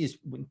I see is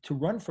to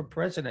run for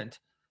president,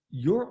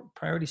 your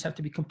priorities have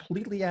to be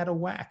completely out of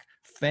whack.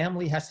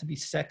 Family has to be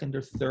second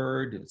or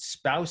third,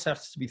 spouse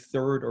has to be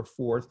third or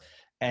fourth,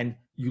 and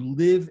you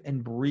live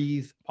and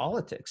breathe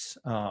politics.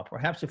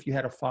 Perhaps if you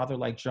had a father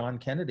like John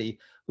Kennedy,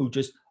 who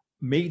just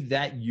made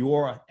that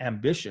your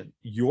ambition,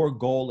 your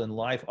goal in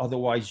life,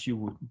 otherwise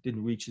you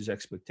didn't reach his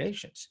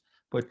expectations.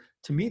 But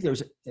to me,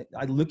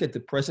 I look at the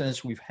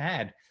presidents we've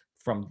had,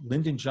 from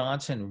Lyndon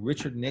Johnson,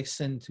 Richard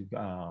Nixon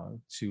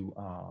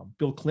to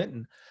Bill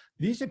Clinton.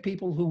 These are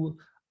people who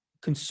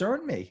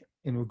concern me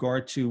in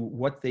regard to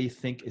what they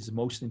think is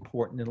most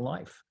important in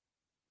life.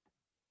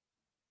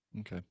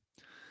 Okay.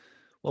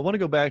 Well, I want to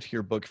go back to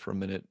your book for a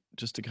minute,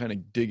 just to kind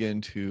of dig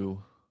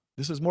into,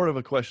 this is more of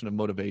a question of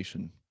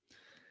motivation.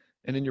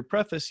 And in your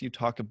preface, you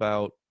talk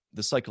about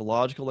the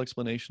psychological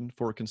explanation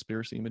for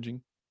conspiracy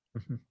imaging,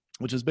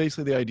 which is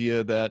basically the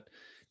idea that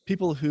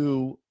people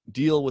who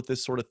deal with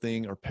this sort of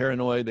thing are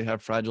paranoid, they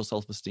have fragile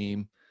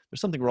self-esteem.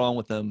 There's something wrong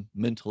with them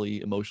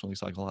mentally, emotionally,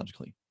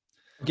 psychologically.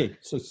 Okay,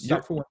 so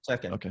stop for 1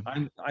 second. Okay.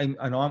 I'm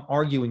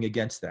arguing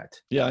against that.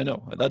 Yeah, I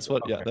know. That's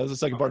what. Okay. Yeah, that was the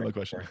second part of my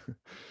question.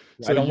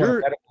 So I don't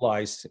want to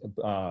medicalize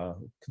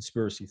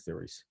conspiracy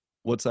theories.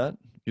 What's that?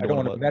 I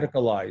don't want to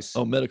medicalize.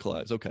 Oh,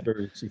 medicalize. Okay.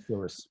 Conspiracy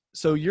theorists.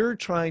 So you're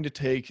trying to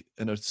take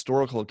an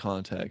historical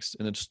context,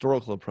 an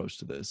historical approach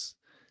to this,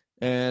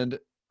 and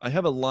I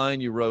have a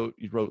line you wrote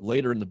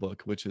later in the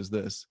book, which is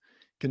this: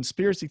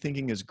 conspiracy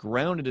thinking is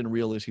grounded in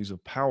real issues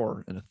of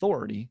power and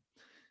authority,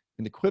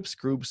 and equips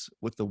groups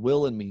with the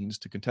will and means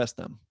to contest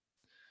them.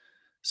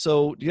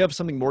 So do you have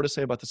something more to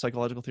say about the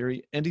psychological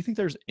theory? And do you think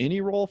there's any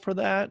role for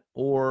that?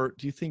 Or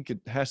do you think it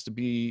has to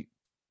be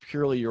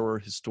purely your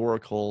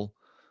historical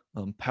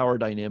power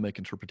dynamic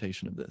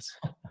interpretation of this?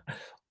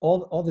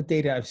 All the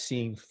data I've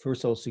seen,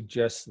 first of all,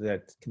 suggests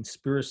that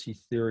conspiracy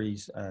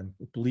theories and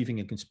believing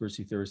in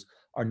conspiracy theories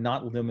are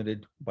not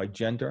limited by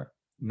gender,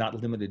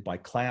 not limited by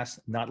class,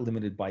 not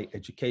limited by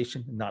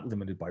education, not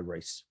limited by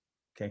race.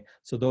 Okay,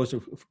 so those are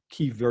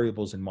key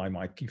variables in my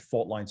mind, key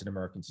fault lines in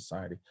American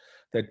society,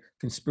 that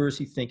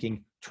conspiracy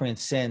thinking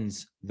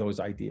transcends those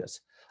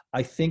ideas.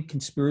 I think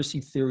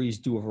conspiracy theories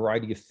do a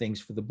variety of things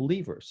for the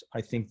believers.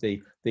 I think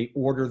they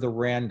order the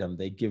random,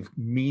 they give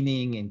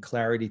meaning and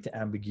clarity to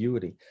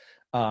ambiguity.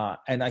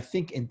 And I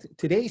think in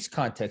today's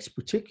context,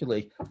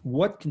 particularly,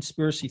 what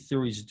conspiracy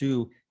theories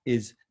do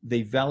is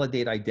they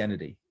validate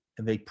identity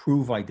and they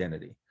prove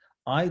identity.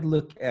 I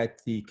look at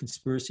the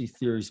conspiracy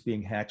theories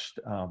being hatched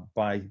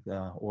by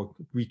or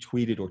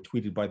retweeted or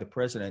tweeted by the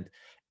president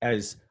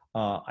as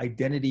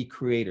identity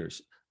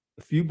creators.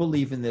 If you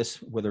believe in this,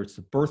 whether it's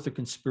the birther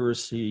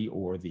conspiracy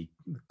or the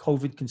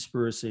COVID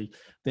conspiracy,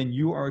 then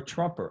you are a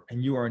Trumper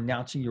and you are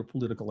announcing your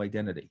political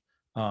identity.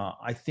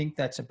 I think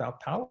that's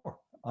about power.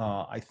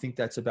 I think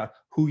that's about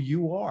who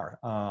you are.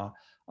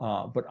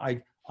 But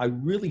I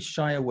really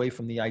shy away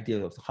from the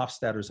idea of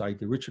Hofstadter's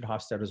idea, Richard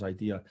Hofstadter's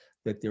idea,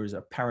 that there is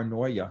a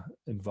paranoia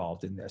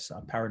involved in this,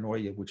 a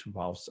paranoia which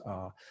involves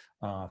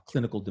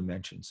clinical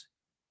dimensions.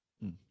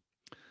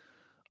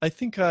 I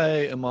think I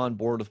am on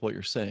board with what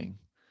you're saying.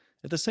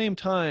 At the same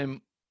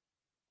time,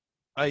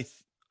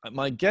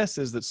 my guess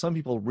is that some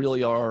people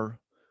really are,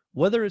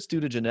 whether it's due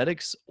to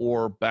genetics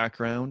or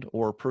background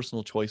or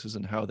personal choices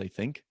in how they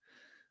think,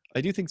 I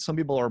do think some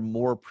people are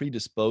more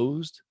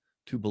predisposed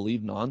to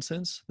believe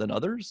nonsense than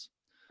others.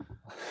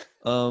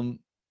 And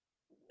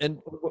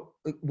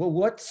well,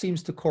 what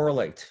seems to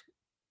correlate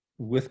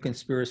with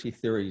conspiracy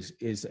theories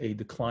is a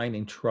decline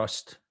in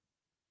trust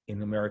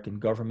in American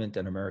government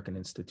and American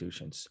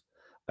institutions,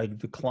 a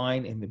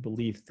decline in the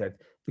belief that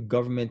the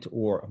government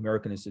or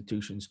American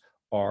institutions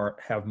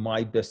have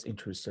my best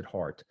interests at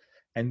heart.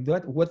 And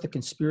what the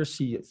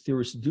conspiracy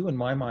theorists do, in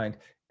my mind,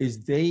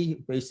 is they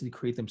basically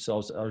create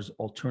themselves as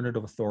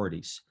alternative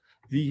authorities.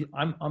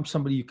 I'm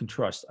somebody you can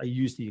trust. I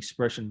use the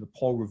expression the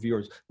Paul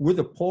Revere's. We're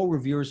the Paul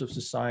Revere's of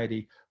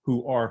society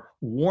who are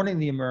warning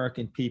the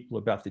American people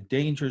about the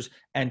dangers,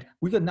 and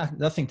we got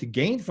nothing to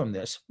gain from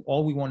this.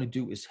 All we want to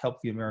do is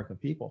help the American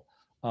people.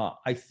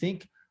 I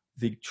think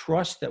the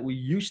trust that we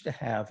used to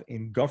have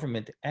in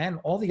government and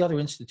all the other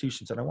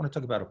institutions, and I want to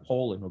talk about a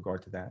poll in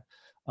regard to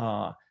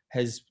that,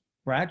 has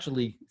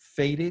gradually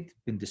faded,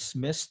 been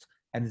dismissed,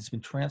 and has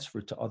been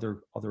transferred to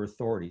other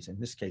authorities, in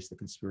this case, the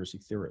conspiracy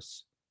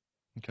theorists.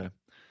 Okay.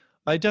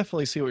 I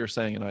definitely see what you're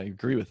saying, and I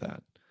agree with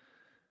that.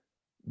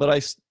 But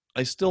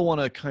I still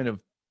want to kind of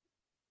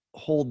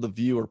hold the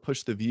view or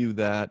push the view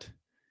that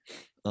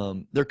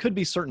there could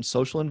be certain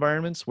social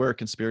environments where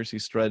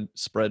conspiracies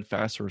spread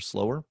faster or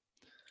slower,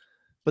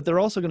 but they're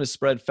also going to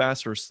spread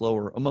faster or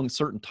slower among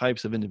certain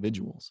types of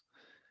individuals.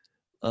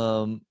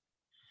 So,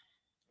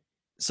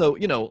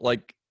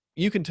 like,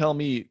 you can tell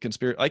me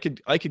I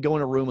could go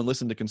in a room and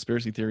listen to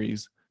conspiracy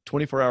theories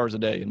 24 hours a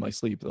day in my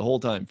sleep the whole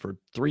time for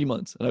 3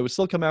 months, and I would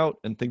still come out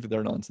and think that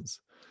they're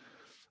nonsense.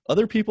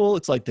 Other people,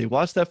 it's like they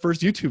watch that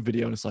first YouTube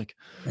video and it's like,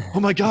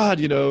 oh my God,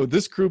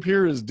 this group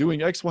here is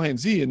doing X, Y, and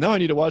Z, and now I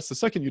need to watch the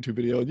second YouTube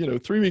video.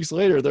 And 3 weeks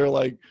later, they're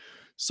like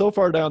so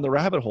far down the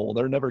rabbit hole,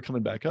 they're never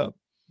coming back up.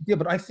 Yeah,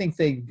 but I think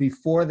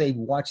before they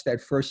watch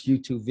that first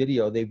YouTube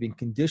video, they've been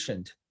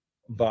conditioned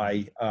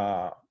by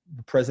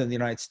the President of the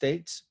United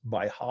States,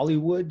 by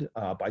Hollywood,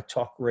 by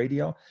talk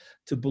radio,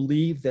 to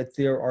believe that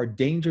there are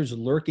dangers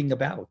lurking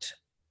about,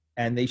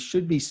 and they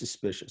should be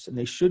suspicious and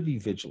they should be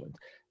vigilant.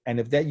 And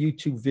if that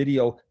YouTube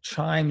video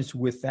chimes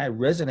with that,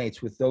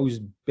 resonates with those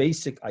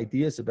basic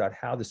ideas about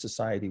how the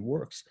society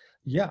works,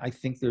 yeah, I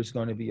think there's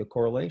going to be a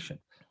correlation.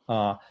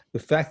 The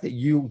fact that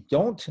you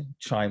don't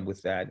chime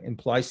with that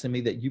implies to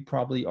me that you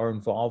probably are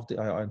involved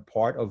in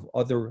part of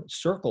other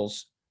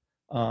circles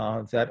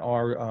that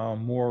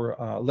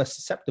are less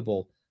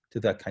susceptible to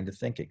that kind of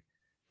thinking.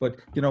 But,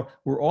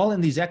 we're all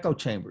in these echo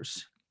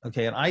chambers,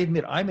 okay? And I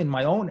admit I'm in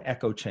my own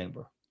echo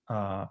chamber,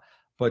 and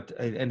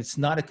it's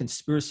not a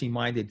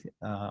conspiracy-minded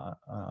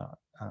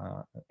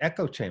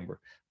echo chamber.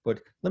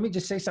 But let me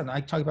just say something.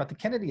 I talk about the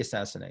Kennedy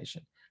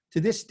assassination. To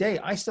this day,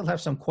 I still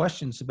have some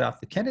questions about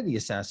the Kennedy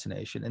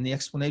assassination and the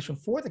explanation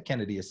for the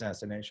Kennedy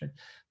assassination.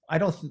 I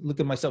don't look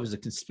at myself as a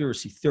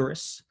conspiracy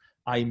theorist.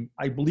 I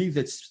believe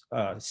that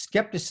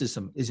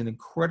skepticism is an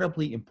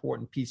incredibly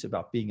important piece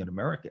about being an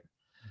American.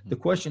 Mm-hmm. The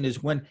question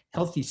is when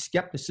healthy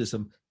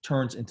skepticism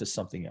turns into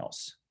something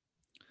else.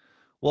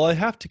 Well, I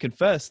have to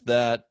confess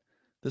that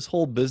this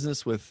whole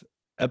business with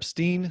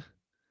Epstein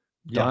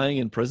dying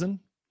in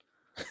prison,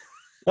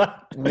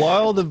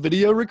 while the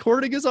video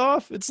recording is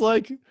off, it's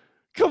like,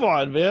 come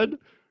on, man.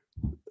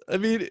 I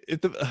mean,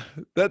 it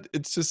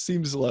just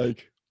seems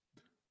like.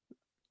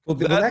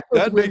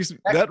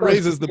 that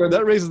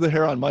raises the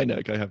hair on my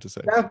neck, I have to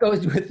say. That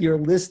goes with your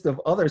list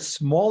of other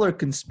smaller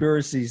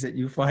conspiracies that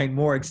you find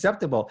more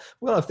acceptable.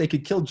 Well, if they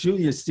could kill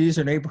Julius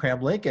Caesar and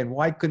Abraham Lincoln,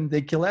 why couldn't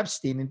they kill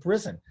Epstein in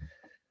prison?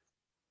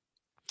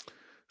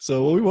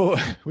 So we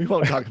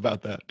won't talk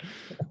about that.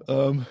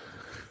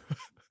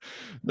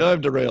 Now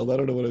I'm derailed. I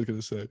don't know what I was going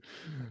to say.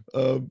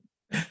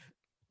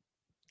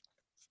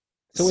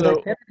 So with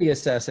that Kennedy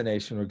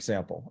assassination, for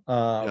example,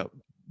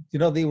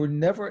 they were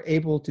never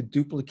able to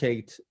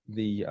duplicate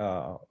the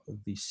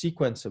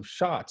sequence of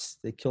shots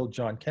that killed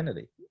John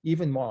Kennedy.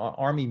 Even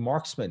Army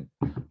marksmen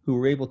who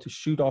were able to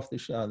shoot off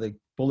the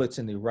bullets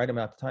in the right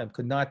amount of time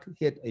could not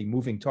hit a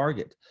moving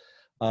target.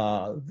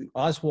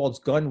 Oswald's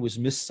gun was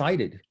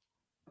missighted.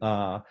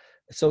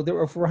 So there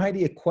are a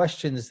variety of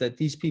questions that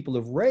these people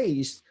have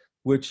raised,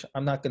 which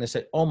I'm not going to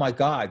say, oh my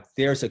God,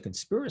 there's a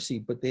conspiracy,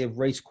 but they have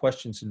raised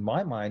questions in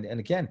my mind. And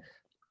again,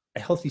 a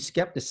healthy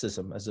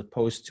skepticism as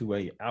opposed to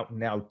a out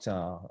and out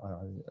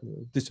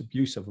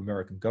disabuse of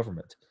American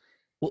government.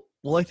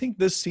 Well, I think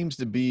this seems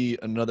to be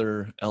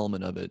another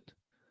element of it.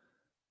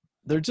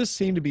 There just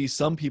seem to be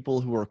some people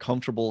who are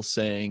comfortable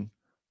saying,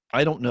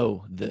 I don't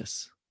know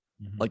this.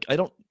 Mm-hmm. Like, I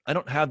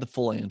don't have the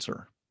full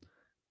answer.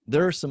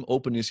 There are some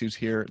open issues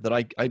here that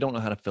I don't know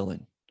how to fill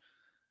in.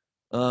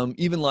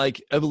 Even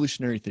like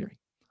evolutionary theory.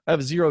 I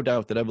have zero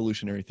doubt that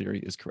evolutionary theory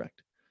is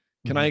correct.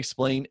 Can I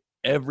explain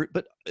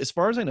but as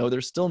far as I know,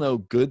 there's still no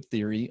good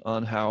theory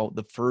on how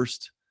the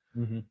first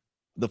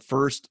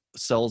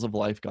cells of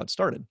life got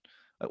started.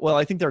 Well,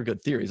 I think there are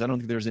good theories. I don't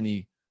think there's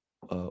any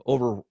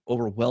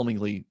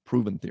overwhelmingly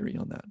proven theory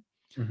on that.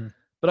 Mm-hmm.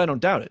 But I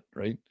don't doubt it,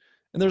 right?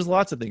 And there's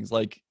lots of things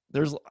like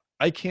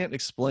I can't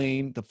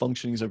explain the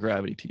functionings of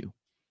gravity to you.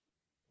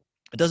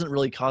 It doesn't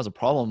really cause a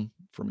problem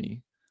for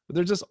me, but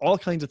there's just all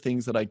kinds of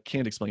things that I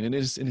can't explain. And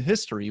it's in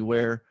history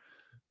where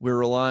we're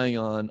relying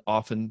on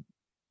often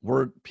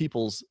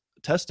people's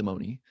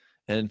testimony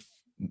and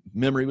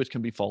memory, which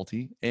can be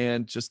faulty,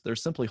 and just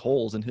there's simply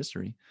holes in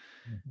history.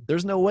 Mm-hmm.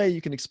 There's no way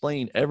you can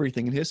explain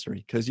everything in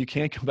history because you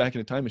can't go back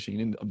in a time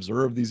machine and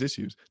observe these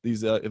issues,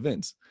 these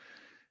events.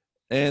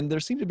 And there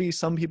seem to be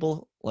some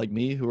people like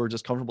me who are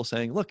just comfortable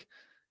saying, look,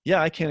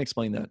 yeah, I can't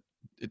explain that.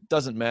 It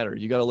doesn't matter.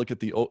 You got to look at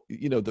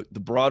the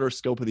broader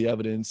scope of the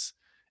evidence,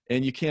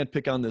 and you can't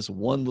pick on this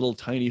one little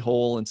tiny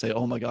hole and say,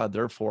 oh my God,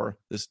 therefore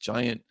this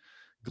giant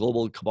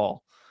global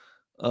cabal.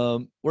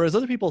 Whereas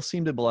other people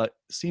seem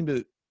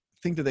to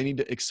think that they need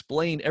to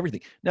explain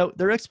everything. Now,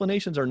 their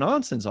explanations are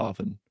nonsense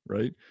often,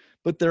 right?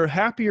 But they're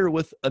happier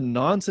with a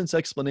nonsense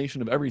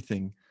explanation of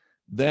everything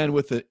than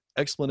with an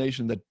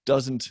explanation that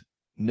doesn't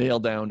nail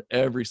down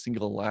every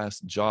single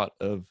last jot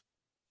of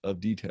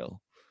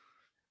detail.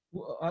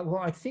 Well,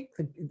 I think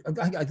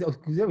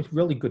that was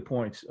really good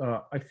points.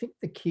 I think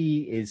the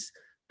key is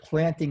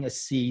planting a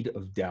seed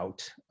of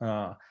doubt.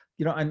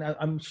 And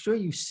I'm sure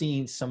you've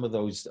seen some of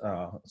those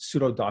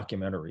pseudo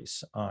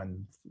documentaries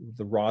on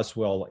the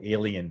Roswell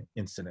alien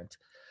incident.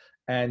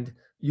 And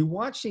you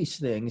watch these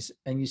things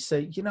and you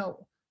say,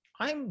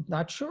 I'm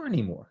not sure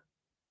anymore.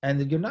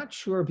 And you're not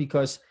sure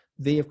because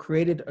they have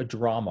created a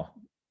drama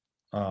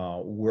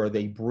where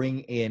they bring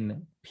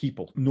in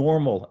people,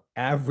 normal,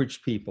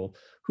 average people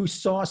who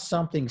saw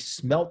something,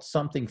 smelt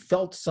something,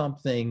 felt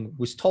something,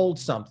 was told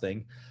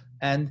something,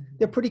 and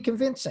they're pretty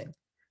convincing.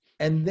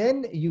 And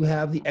then you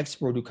have the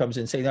expert who comes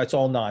in saying that's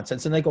all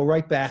nonsense, and they go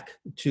right back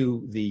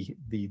to the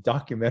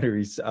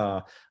documentaries,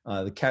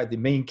 the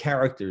main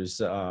characters,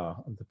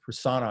 the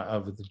persona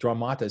of the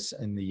dramatis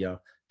in the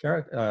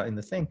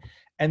thing,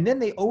 and then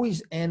they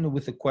always end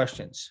with the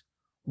questions: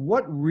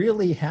 what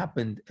really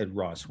happened at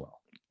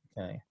Roswell?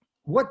 Okay,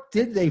 what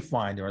did they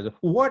find?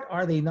 What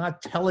are they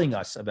not telling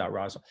us about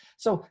Roswell?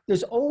 So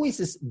there's always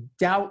this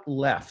doubt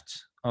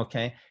left.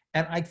 Okay,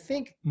 and I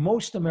think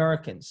most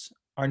Americans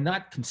are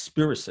not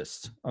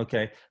conspiracists,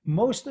 okay?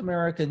 Most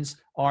Americans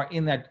are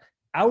in that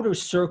outer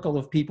circle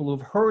of people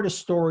who've heard a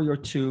story or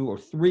two or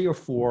three or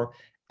four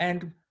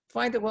and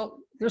find that, well,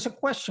 there's a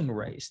question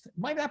raised. It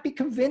might not be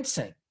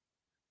convincing,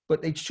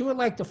 but they'd sure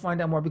like to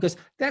find out more because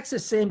that's the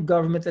same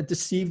government that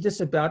deceived us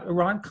about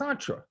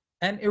Iran-Contra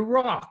and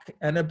Iraq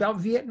and about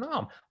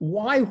Vietnam.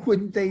 Why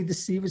wouldn't they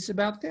deceive us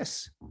about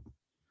this?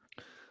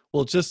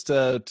 Well, just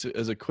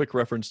as a quick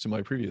reference to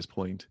my previous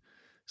point,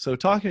 so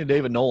talking to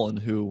David Nolan,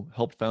 who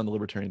helped found the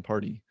Libertarian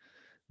Party,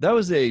 that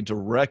was a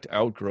direct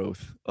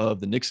outgrowth of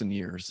the Nixon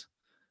years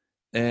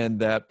and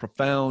that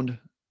profound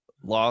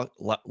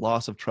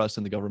loss of trust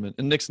in the government.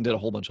 And Nixon did a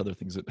whole bunch of other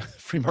things that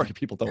free market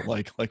people don't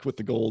like with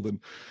the gold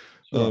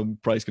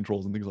and price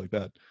controls and things like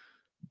that.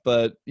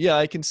 But yeah,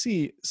 I can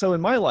see. So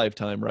in my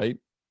lifetime, right,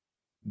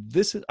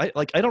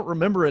 I don't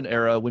remember an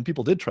era when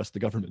people did trust the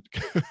government.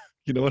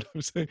 You know what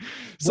I'm saying?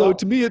 So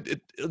to me,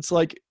 it's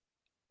like,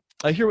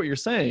 I hear what you're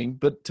saying,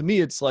 but to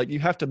me, it's like you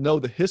have to know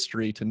the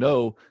history to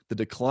know the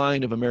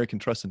decline of American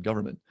trust in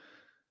government.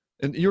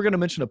 And you're going to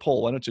mention a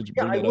poll. Why don't you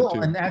bring that up too?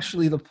 And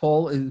actually, the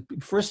poll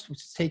first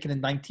was taken in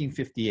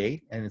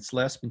 1958, and it's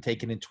last been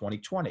taken in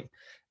 2020.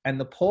 And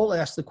the poll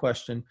asked the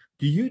question,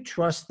 do you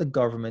trust the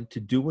government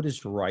to do what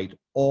is right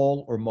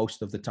all or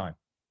most of the time?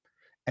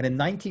 And in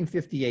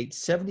 1958,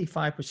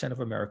 75%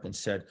 of Americans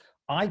said,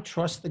 I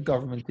trust the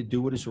government to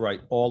do what is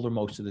right all or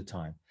most of the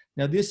time.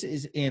 Now, this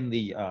is in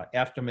the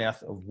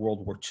aftermath of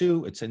World War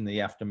II. It's in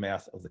the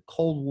aftermath of the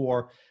Cold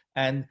War.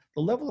 And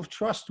the level of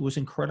trust was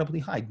incredibly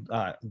high.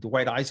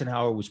 Dwight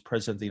Eisenhower was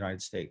president of the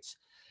United States.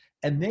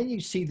 And then you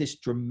see this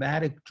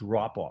dramatic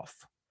drop off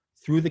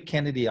through the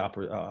Kennedy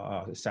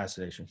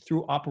assassination,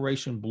 through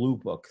Operation Blue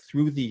Book,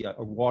 through the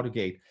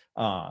Watergate,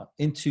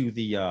 into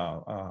the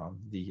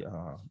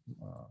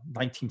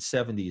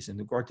 1970s in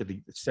regard to the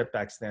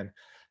setbacks then.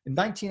 In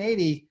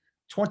 1980,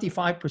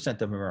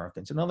 25% of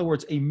Americans, in other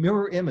words, a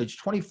mirror image,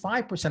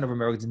 25% of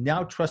Americans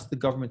now trust the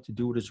government to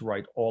do what is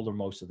right all or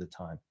most of the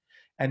time.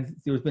 And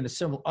there's been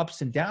several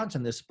ups and downs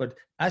in this, but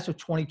as of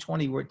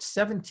 2020, we're at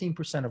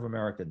 17% of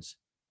Americans.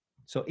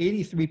 So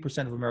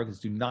 83% of Americans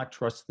do not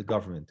trust the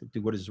government to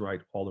do what is right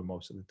all or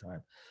most of the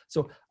time.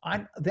 So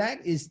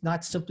that is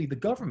not simply the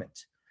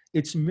government.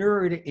 It's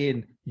mirrored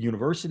in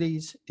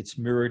universities, it's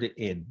mirrored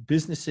in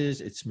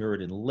businesses, it's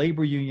mirrored in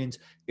labor unions,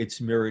 it's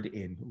mirrored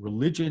in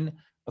religion,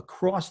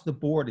 across the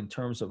board in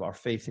terms of our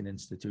faith in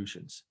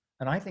institutions.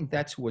 And I think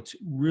that's what's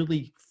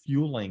really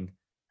fueling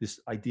this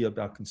idea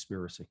about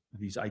conspiracy,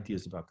 these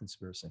ideas about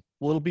conspiracy.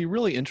 Well, it'll be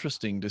really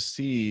interesting to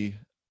see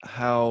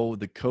how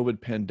the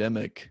COVID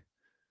pandemic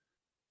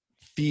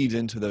feeds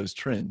into those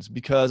trends,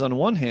 because on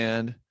one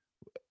hand,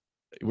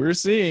 we're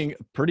seeing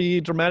a pretty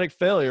dramatic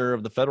failure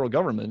of the federal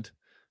government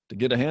to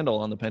get a handle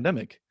on the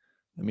pandemic.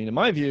 I mean, in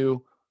my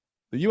view,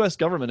 the US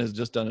government has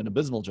just done an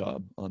abysmal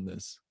job on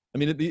this. I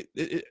mean,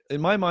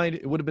 in my mind,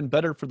 it would have been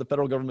better for the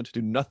federal government to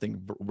do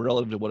nothing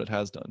relative to what it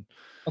has done.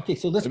 Okay,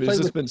 so let's play with.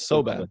 It's just been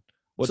so bad.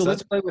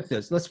 Let's play with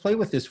this. Let's play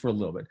with this for a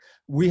little bit.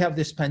 We have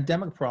this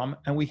pandemic problem,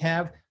 and we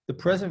have the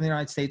president of the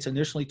United States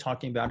initially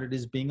talking about it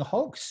as being a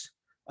hoax,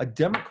 a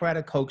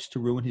Democratic hoax to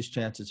ruin his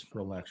chances for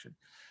election.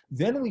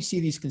 Then we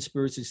see these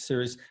conspiracy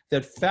theories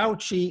that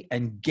Fauci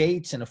and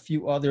Gates and a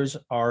few others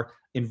are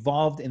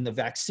involved in the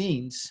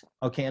vaccines,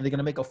 okay, and they're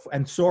going to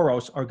and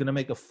Soros are going to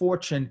make a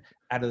fortune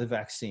out of the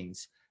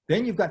vaccines.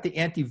 Then you've got the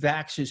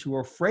anti-vaxxers who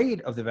are afraid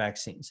of the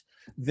vaccines.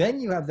 Then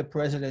you have the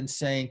president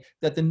saying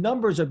that the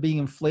numbers are being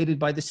inflated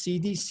by the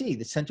CDC,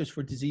 the Centers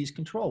for Disease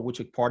Control,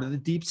 which are part of the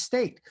deep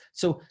state.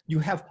 So you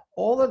have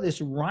all of this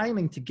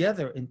rhyming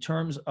together in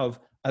terms of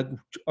a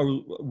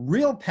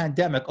real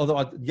pandemic,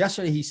 although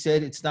yesterday he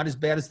said it's not as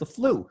bad as the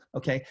flu,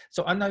 okay?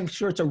 So I'm not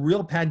sure it's a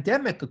real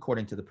pandemic,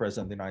 according to the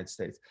president of the United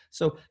States.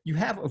 So you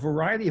have a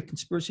variety of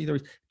conspiracy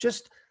theories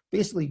just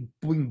basically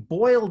being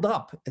boiled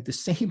up at the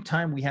same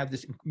time we have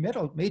this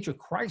major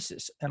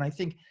crisis. And I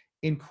think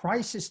in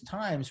crisis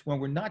times, when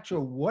we're not sure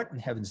what in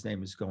heaven's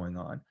name is going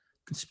on,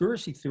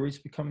 conspiracy theories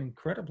become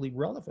incredibly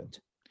relevant.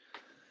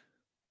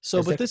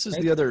 So, but this is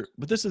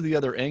the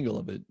other angle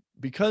of it,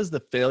 because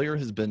the failure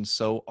has been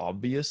so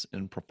obvious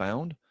and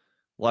profound.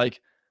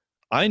 Like,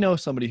 I know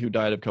somebody who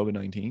died of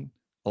COVID-19.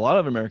 A lot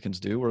of Americans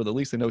do, or at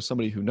least they know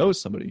somebody who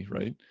knows somebody,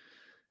 right?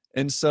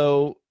 And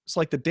so it's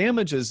like the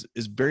damage is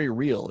very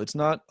real. It's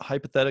not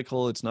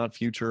hypothetical. It's not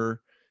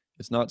future.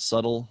 It's not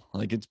subtle.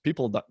 Like, it's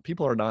people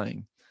are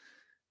dying.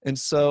 And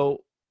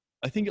so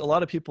I think a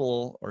lot of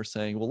people are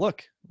saying, well,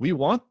 look, we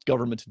want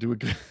government to do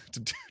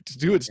to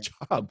do its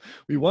job.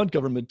 We want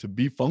government to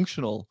be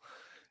functional.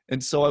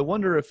 And so I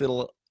wonder if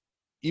it'll,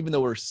 even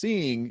though we're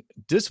seeing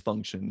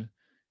dysfunction,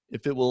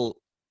 if it will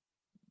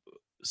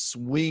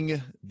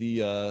swing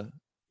the,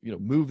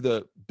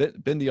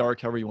 bend the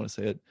arc, however you want to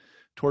say it,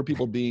 toward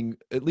people being,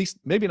 at least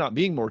maybe not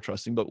being more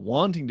trusting, but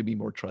wanting to be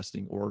more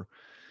trusting, or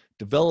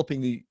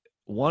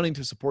wanting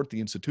to support the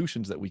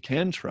institutions that we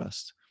can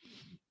trust.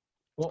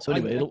 Well, so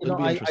anyway, it'll be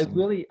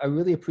interesting. I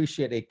really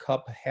appreciate a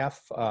cup half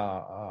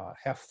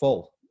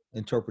full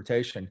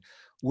interpretation.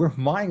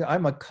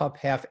 I'm a cup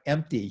half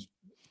empty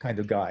kind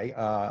of guy.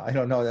 I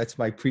don't know, that's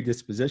my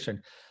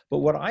predisposition. But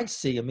what I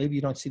see, and maybe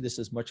you don't see this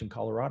as much in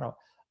Colorado,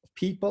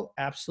 people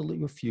absolutely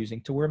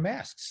refusing to wear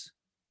masks,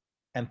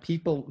 and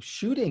people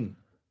shooting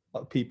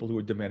people who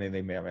are demanding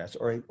they wear masks,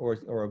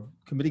 or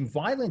committing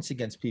violence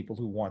against people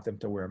who want them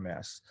to wear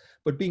masks,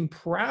 but being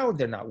proud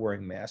they're not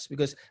wearing masks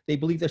because they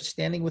believe they're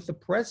standing with the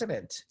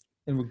president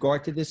in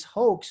regard to this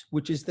hoax,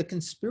 which is the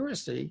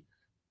conspiracy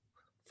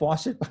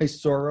fostered by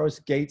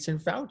Soros, Gates, and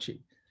Fauci.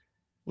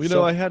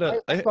 Well,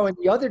 I go in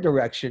the other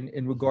direction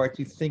in regard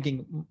to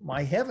thinking,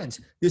 my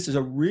heavens, this is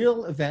a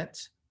real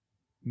event.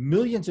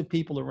 Millions of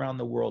people around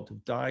the world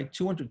have died.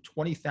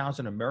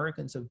 220,000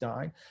 Americans have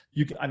died.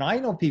 And I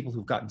know people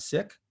who've gotten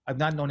sick. I've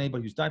not known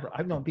anybody who's died, but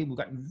I've known people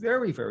who've gotten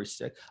very, very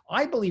sick.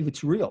 I believe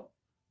it's real.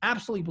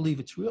 Absolutely believe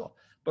it's real.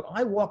 But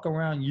I walk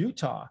around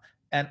Utah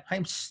and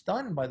I'm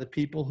stunned by the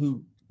people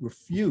who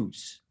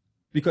refuse,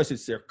 because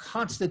it's their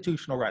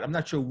constitutional right. I'm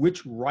not sure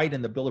which right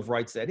in the Bill of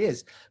Rights that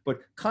is, but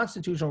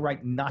constitutional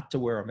right not to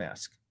wear a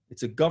mask.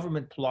 It's a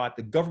government plot.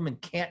 The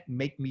government can't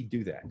make me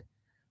do that,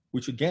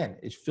 which again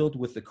is filled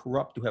with the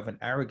corrupt who have an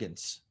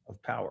arrogance of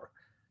power.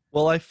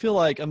 Well, I feel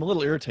like I'm a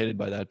little irritated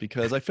by that,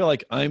 because I feel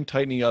like I'm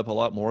tightening up a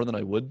lot more than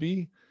I would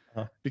be,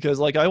 because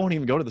like I won't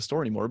even go to the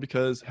store anymore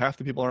because half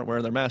the people aren't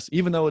wearing their masks,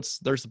 even though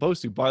they're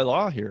supposed to by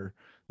law here.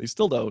 They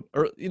still don't.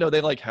 Or,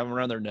 they like have them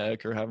around their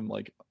neck or have them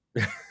like,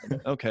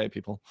 okay,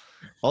 people,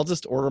 I'll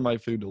just order my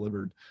food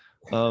delivered.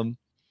 But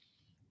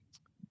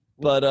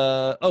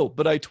I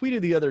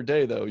tweeted the other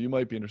day, though, you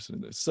might be interested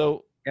in this.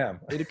 So Yeah.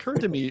 it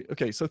occurred to me,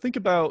 okay, so think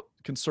about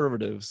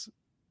conservatives,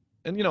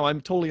 and,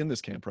 I'm totally in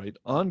this camp, right?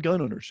 On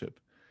gun ownership.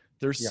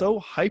 They're so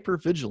hyper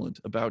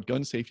vigilant about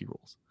gun safety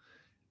rules.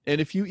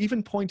 And if you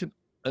even point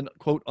an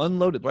quote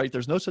unloaded, right?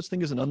 There's no such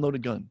thing as an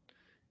unloaded gun.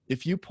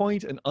 If you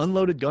point an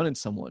unloaded gun at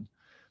someone,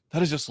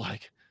 that is just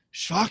like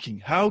shocking.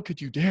 How could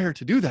you dare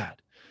to do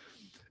that?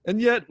 And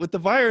yet with the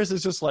virus,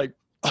 it's just like,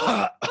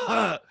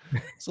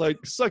 it's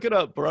like, suck it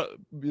up, bro.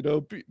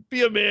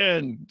 Be a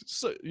man.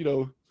 So,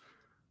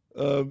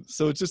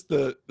 so it's just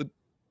the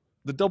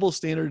double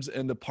standards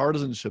and the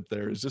partisanship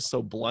there is just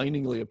so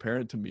blindingly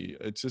apparent to me.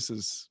 It just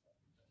is.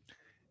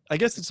 I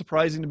guess it's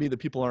surprising to me that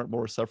people aren't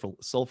more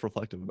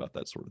self-reflective about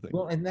that sort of thing.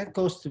 Well, and that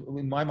goes to,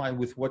 in my mind,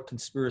 with what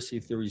conspiracy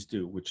theories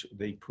do, which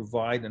they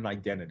provide an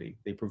identity.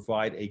 They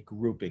provide a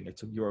grouping.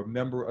 You're a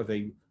member of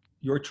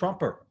you're a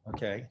Trumper,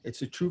 okay?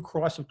 It's a true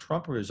cross of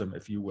Trumperism,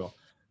 if you will.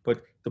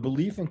 But the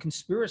belief in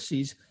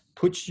conspiracies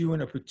puts you in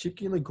a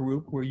particular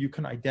group where you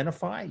can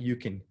identify, you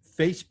can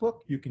Facebook,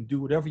 you can do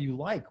whatever you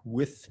like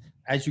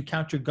as you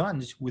count your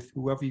guns with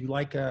whoever you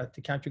like to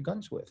count your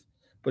guns with.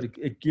 But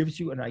it gives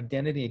you an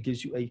identity. It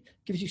gives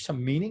you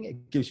some meaning.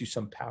 It gives you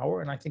some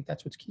power. And I think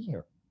that's what's key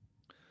here.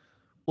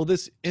 Well,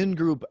 this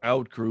in-group,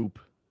 out-group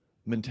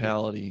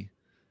mentality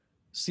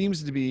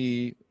seems to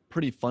be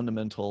pretty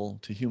fundamental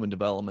to human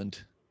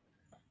development.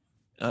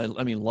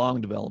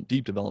 Long development,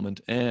 deep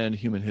development, and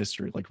human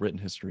history, like written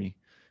history.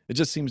 It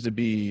just seems to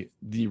be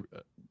the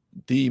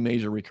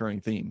major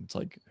recurring theme. It's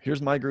like,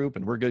 here's my group,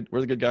 and we're good.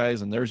 We're the good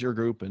guys, and there's your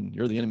group, and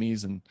you're the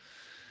enemies, and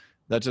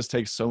that just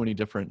takes so many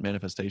different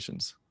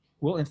manifestations.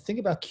 Well, and think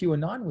about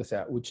QAnon with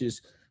that, which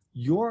is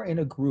you're in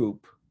a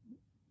group,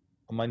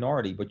 a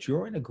minority, but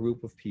you're in a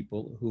group of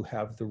people who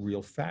have the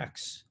real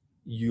facts.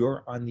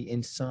 You're on the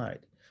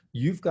inside.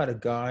 You've got a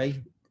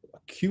guy, a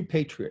Q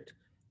patriot,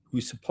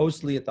 who's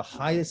supposedly at the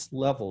highest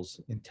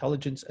levels,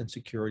 intelligence and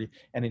security,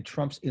 and in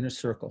Trump's inner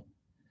circle.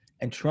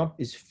 And Trump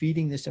is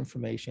feeding this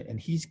information, and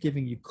he's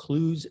giving you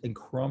clues and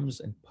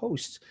crumbs and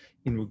posts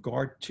in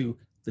regard to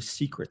the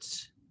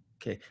secrets.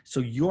 Okay,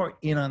 so you're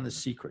in on the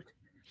secret.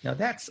 Now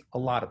that's a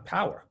lot of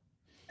power.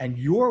 And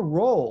your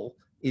role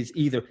is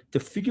either to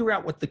figure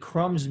out what the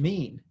crumbs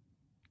mean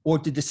or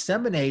to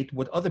disseminate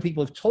what other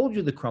people have told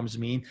you the crumbs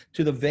mean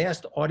to the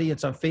vast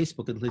audience on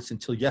Facebook, at least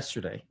until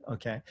yesterday,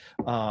 okay?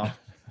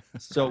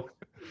 So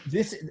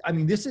this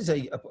is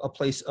a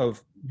place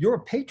of, you're a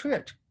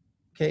patriot,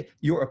 okay?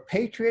 You're a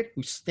patriot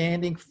who's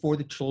standing for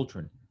the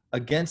children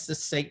against the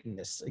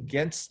Satanists,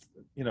 against,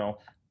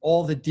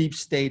 all the deep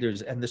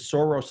staters and the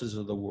Soroses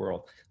of the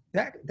world.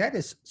 That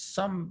is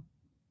some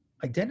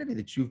identity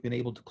that you've been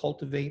able to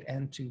cultivate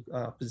and to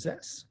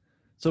possess.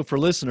 So for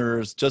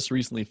listeners, just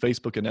recently,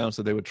 Facebook announced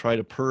that they would try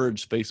to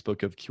purge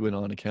Facebook of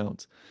QAnon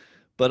accounts.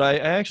 But I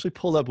actually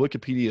pulled up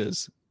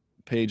Wikipedia's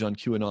page on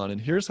QAnon, and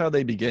here's how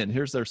they begin.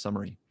 Here's their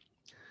summary.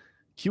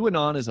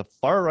 QAnon is a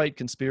far-right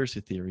conspiracy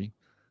theory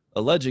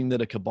alleging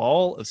that a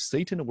cabal of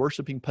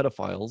Satan-worshipping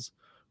pedophiles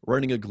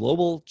running a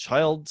global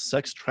child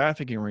sex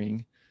trafficking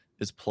ring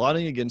is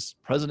plotting against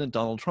President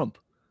Donald Trump,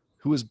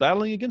 who is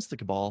battling against the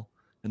cabal,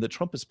 and that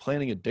Trump is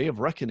planning a day of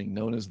reckoning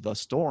known as the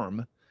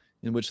Storm,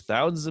 in which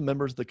thousands of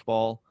members of the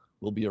cabal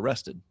will be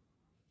arrested.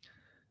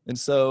 And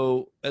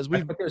so,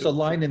 there's a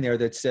line in there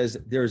that says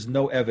there's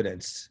no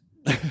evidence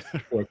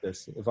for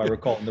this, if I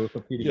recall in the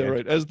Wikipedia. Yeah,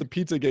 right. As the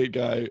Pizzagate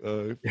guy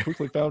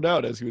quickly found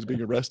out as he was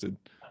being arrested.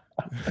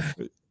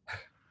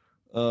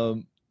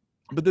 But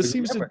this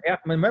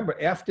remember,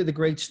 after the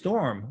Great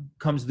Storm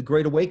comes the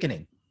Great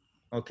Awakening.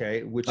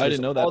 Okay, which I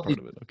didn't know that part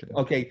of it.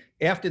 Okay,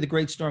 after the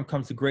Great Storm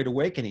comes the Great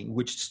Awakening,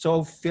 which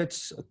so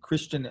fits a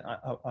Christian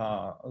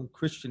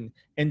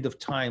end of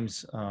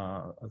times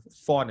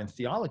thought and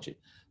theology,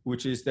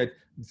 which is that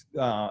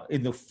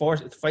in the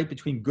fight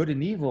between good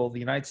and evil, the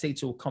United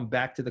States will come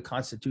back to the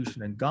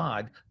Constitution and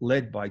God,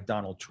 led by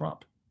Donald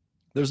Trump.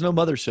 There's no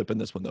mothership in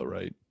this one, though,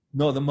 right?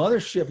 No, the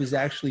mothership is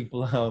actually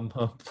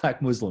Black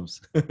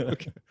Muslims.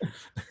 Okay.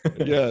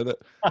 Yeah.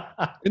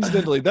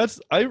 Incidentally,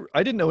 I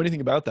didn't know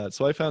anything about that,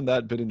 so I found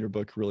that bit in your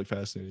book really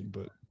fascinating.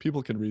 But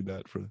people can read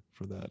that for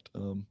that.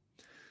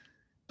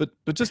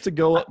 But just to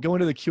go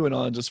into the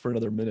QAnon just for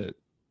another minute.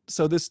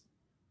 So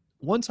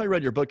once I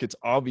read your book, it's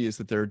obvious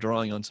that they're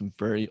drawing on some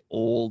very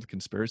old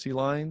conspiracy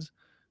lines,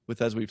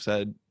 with, as we've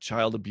said,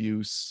 child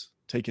abuse,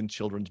 taking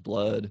children's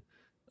blood.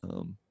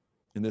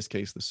 In this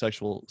case, the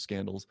sexual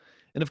scandals,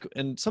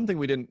 and something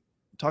we didn't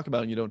talk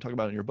about, and you don't talk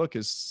about in your book,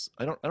 is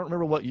I don't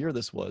remember what year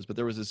this was, but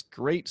there was this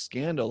great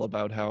scandal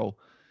about how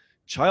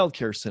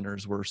childcare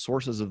centers were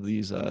sources of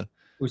these. It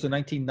was the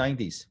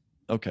 1990s.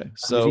 Okay,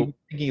 so I was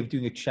thinking of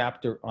doing a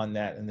chapter on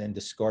that, and then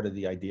discarded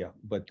the idea.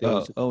 But there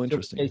was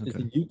interesting. Cases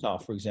in Utah,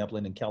 for example,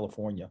 and in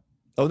California.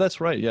 Oh, that's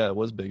right. Yeah, it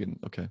was big.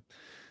 Okay,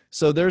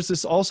 so there's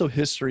this also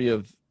history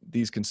of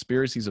these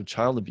conspiracies of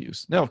child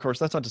abuse. Now, of course,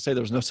 that's not to say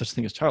there's no such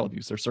thing as child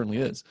abuse. There certainly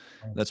is.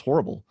 That's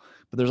horrible.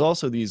 But there's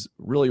also these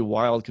really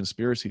wild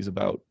conspiracies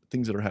about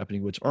things that are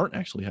happening which aren't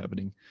actually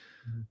happening.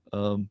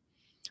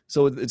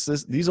 So it's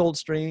these old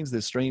strains,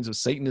 the strains of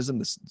Satanism,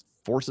 the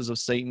forces of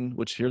Satan,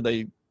 which here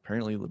they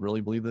apparently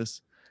really believe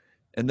this.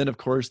 And then, of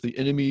course, the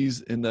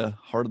enemies in the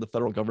heart of the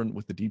federal government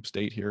with the deep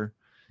state here.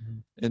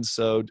 And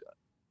so,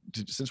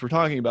 since we're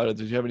talking about it,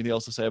 did you have anything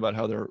else to say about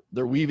how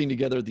they're weaving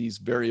together these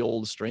very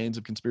old strands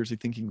of conspiracy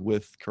thinking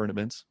with current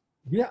events?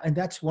 Yeah, and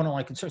that's one of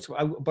my concerns.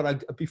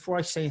 Before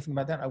I say anything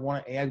about that, I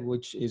want to add,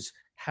 which is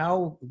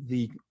how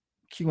the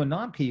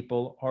QAnon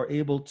people are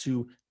able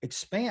to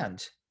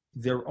expand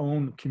their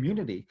own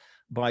community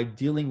by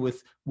dealing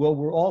with, well,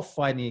 we're all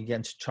fighting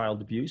against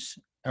child abuse,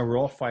 and we're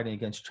all fighting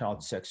against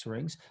child sex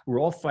rings. We're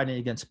all fighting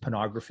against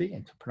pornography,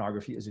 and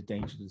pornography is a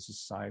danger to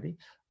society.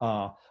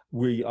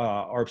 We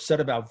are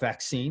upset about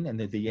vaccine and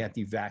the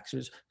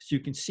anti-vaxxers. So you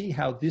can see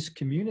how this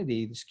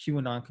community, this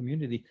QAnon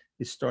community,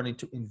 is starting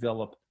to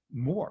envelop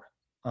more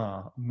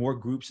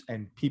groups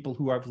and people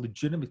who have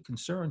legitimate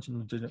concerns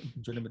and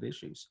legitimate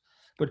issues.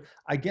 But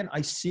again,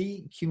 I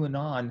see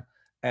QAnon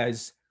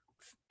as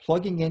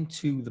plugging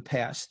into the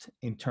past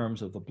in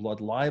terms of the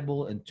blood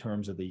libel, in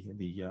terms of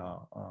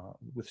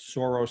with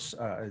Soros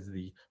as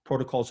the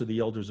protocols of the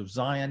elders of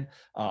Zion,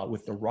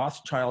 with the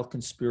Rothschild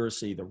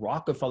conspiracy, the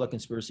Rockefeller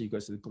conspiracy,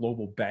 because of the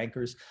global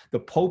bankers. The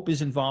Pope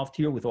is involved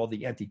here with all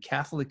the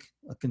anti-Catholic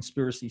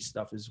conspiracy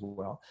stuff as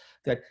well.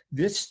 That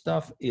this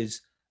stuff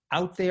is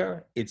out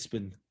there. It's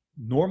been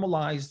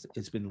normalized.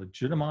 It's been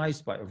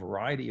legitimized by a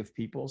variety of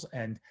peoples.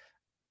 And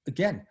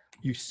again,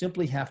 you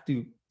simply have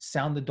to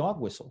sound the dog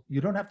whistle.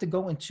 You don't have to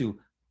go into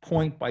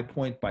point by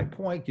point by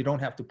point. You don't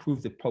have to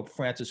prove that Pope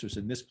Francis was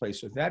in this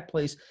place or that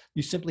place.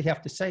 You simply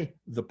have to say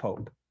the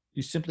Pope.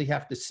 You simply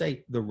have to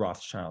say the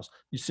Rothschilds.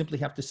 You simply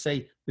have to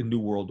say the New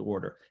World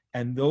Order.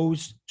 And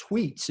those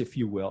tweets, if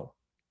you will,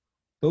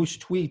 those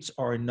tweets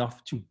are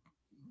enough to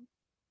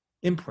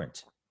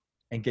imprint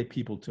and get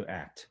people to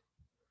act.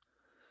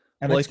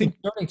 And it's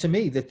concerning to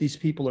me that these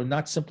people are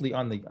not simply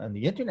on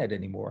the internet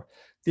anymore.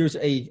 There's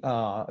a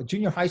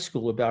junior high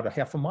school about a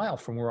half a mile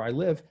from where I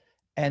live,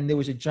 and there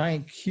was a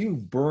giant Q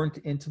burnt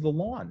into the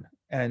lawn.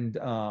 And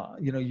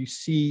you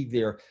see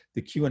the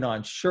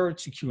QAnon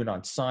shirts, the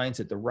QAnon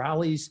signs at the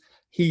rallies.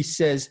 He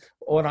says,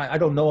 "Oh, and I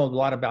don't know a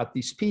lot about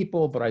these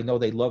people, but I know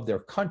they love their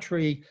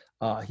country."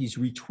 He's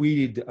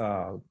retweeted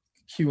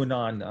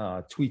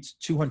QAnon tweets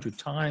 200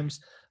 times.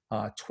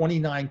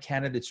 29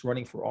 candidates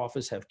running for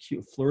office have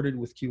flirted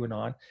with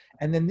QAnon.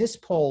 And then this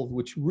poll,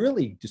 which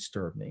really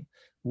disturbed me,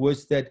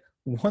 was that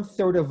one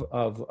third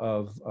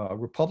of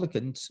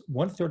Republicans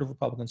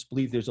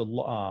believe there's a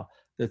lot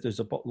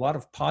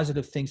of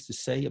positive things to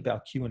say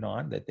about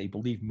QAnon, that they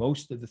believe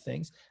most of the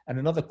things, and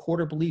another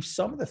quarter believe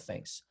some of the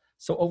things.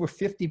 So over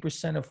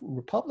 50% of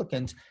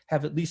Republicans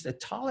have at least a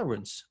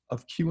tolerance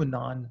of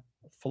QAnon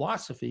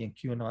philosophy and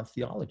QAnon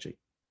theology.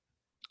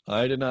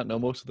 I did not know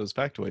most of those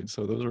factoids,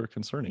 so those are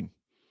concerning.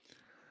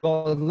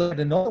 Well, look at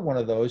another one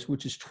of those,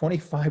 which is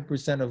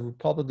 25% of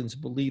Republicans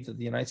believe that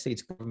the United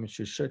States government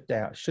should shut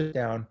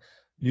down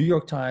New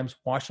York Times,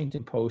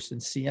 Washington Post, and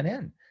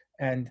CNN.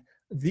 And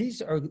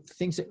these are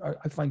things that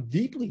I find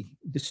deeply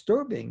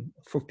disturbing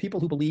for people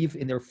who believe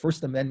in their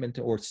First Amendment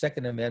or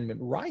Second Amendment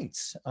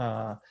rights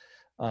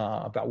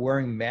about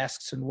wearing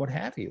masks and what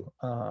have you.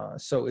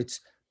 So it's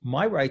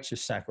my rights are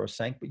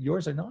sacrosanct, but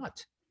yours are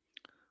not.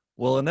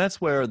 Well, and that's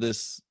where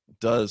this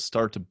does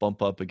start to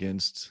bump up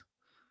against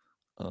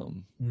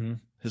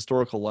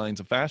historical lines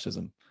of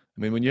fascism.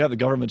 I mean, when you have the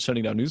government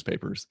shutting down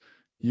newspapers,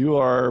 you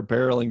are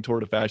barreling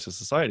toward a fascist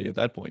society at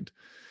that point.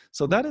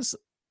 So that's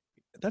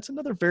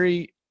another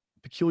very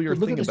peculiar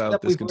thing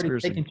about this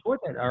conspiracy. Taken toward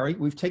that, Ari.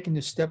 We've taken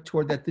the step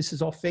toward that. This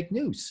is all fake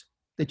news,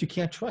 that you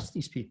can't trust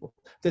these people,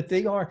 that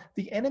they are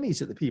the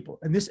enemies of the people.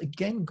 And this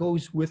again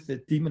goes with the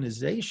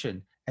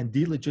demonization and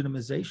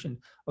delegitimization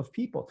of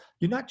people.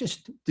 You're not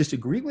just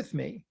disagree with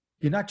me.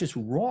 You're not just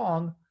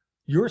wrong.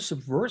 You're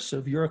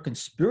subversive. You're a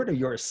conspirator.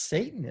 You're a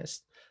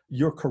Satanist.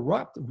 You're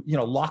corrupt.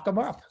 Lock them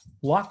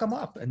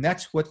up. And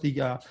that's what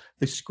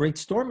this great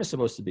storm is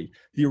supposed to be.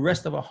 The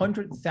arrest of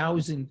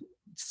 100,000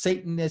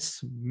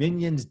 Satanists,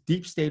 minions,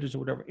 deep staters, or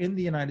whatever in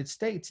the United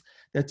States.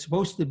 That's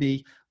supposed to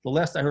be, the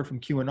last I heard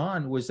from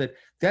QAnon was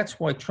that's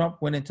why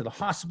Trump went into the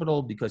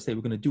hospital, because they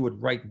were going to do it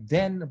right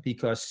then,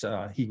 because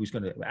he was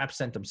going to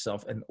absent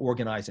himself and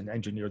organize and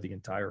engineer the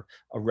entire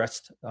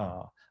arrest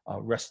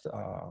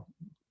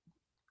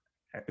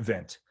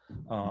event.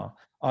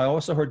 I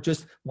also heard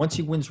just once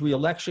he wins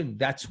re-election,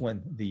 that's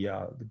when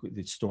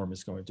the storm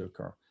is going to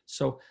occur.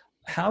 So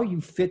how you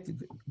fit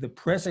the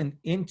present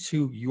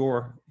into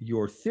your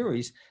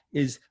theories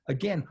is,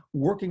 again,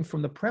 working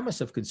from the premise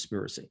of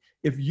conspiracy.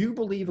 If you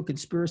believe a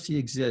conspiracy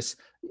exists,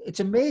 it's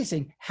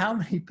amazing how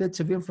many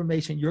bits of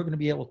information you're going to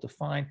be able to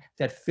find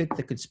that fit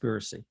the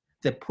conspiracy,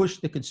 that push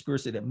the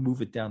conspiracy, that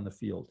move it down the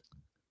field.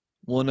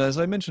 Well, and as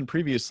I mentioned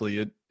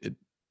previously,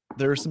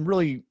 there are some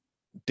really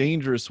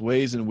dangerous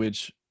ways in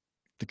which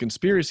the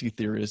conspiracy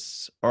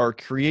theorists are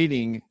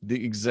creating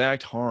the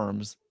exact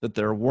harms that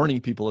they're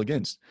warning people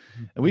against.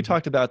 And we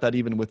talked about that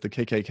even with the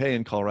KKK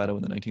in Colorado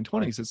in the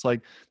 1920s. It's like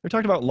they're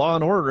talking about law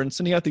and order and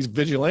sending out these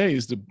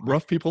vigilantes to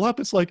rough people up.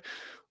 It's like,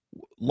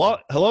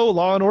 hello,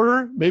 law and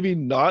order, maybe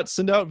not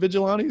send out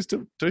vigilantes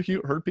to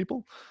hurt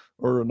people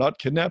or not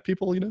kidnap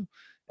people, you know?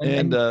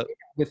 And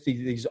with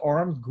these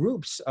armed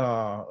groups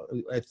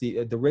at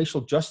the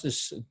racial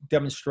justice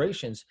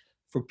demonstrations,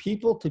 for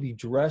people to be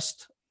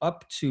dressed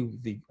up to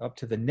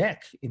the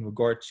neck in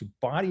regard to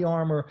body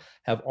armor,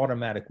 have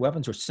automatic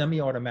weapons or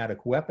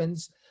semi-automatic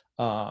weapons,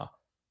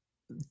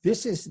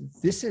 this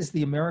is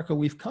the America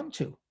we've come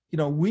to. You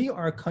know, we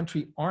are a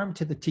country armed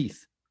to the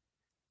teeth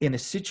in a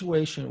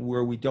situation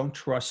where we don't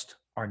trust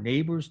our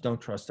neighbors,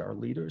 don't trust our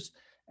leaders.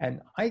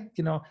 And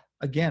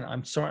again,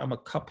 I'm sorry, I'm a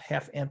cup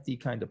half empty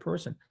kind of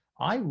person.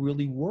 I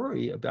really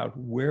worry about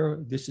where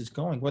this is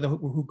going,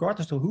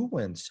 regardless of who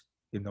wins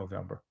in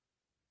November.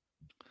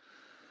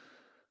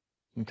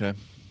 Okay.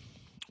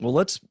 Well,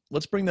 let's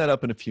bring that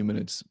up in a few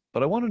minutes,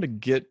 but I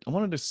wanted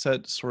to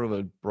set sort of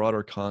a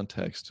broader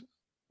context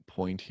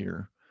point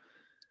here,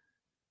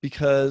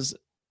 because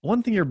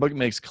one thing your book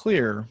makes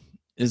clear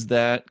is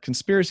that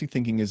conspiracy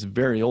thinking is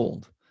very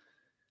old,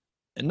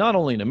 and not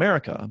only in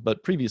America,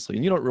 but previously.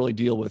 And you don't really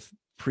deal with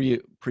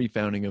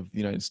pre-founding of the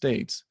United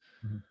States.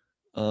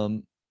 Mm-hmm.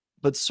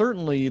 But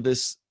certainly the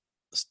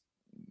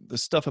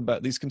stuff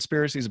about these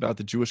conspiracies about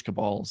the Jewish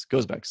cabals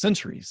goes back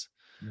centuries.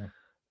 Yeah.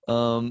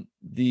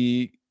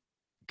 The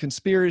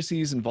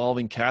conspiracies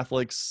involving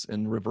Catholics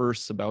and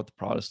reverse about the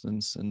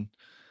Protestants, and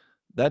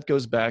that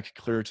goes back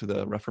clear to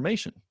the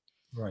Reformation.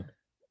 Right.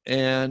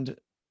 And,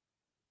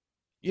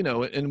 you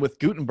know, and with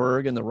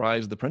Gutenberg and the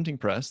rise of the printing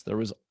press, there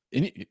was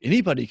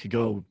anybody could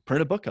go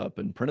print a book up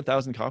and print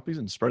 1,000 copies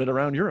and spread it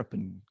around Europe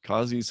and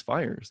cause these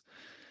fires.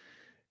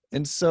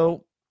 And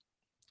so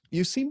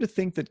you seem to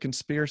think that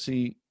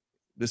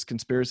this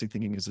conspiracy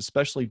thinking is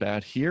especially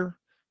bad here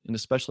and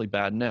especially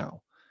bad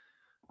now.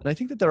 And I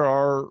think that there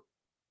are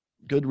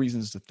good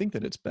reasons to think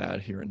that it's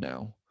bad here and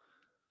now.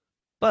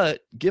 But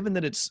given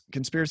that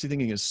conspiracy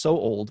thinking is so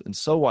old and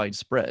so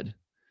widespread,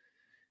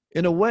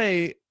 in a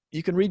way,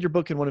 you can read your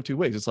book in one of two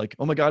ways. It's like,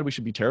 oh my God, we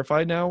should be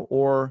terrified now,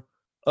 or,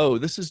 oh,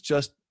 this is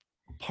just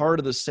part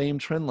of the same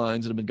trend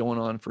lines that have been going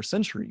on for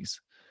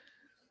centuries.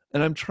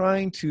 And I'm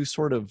trying to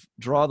sort of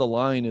draw the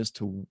line as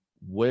to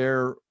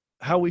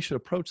how we should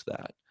approach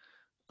that.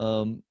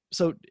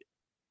 So,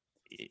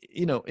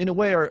 you know, in a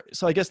way,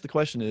 so I guess the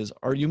question is,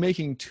 are you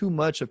making too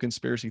much of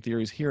conspiracy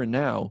theories here and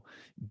now,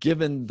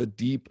 given the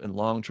deep and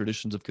long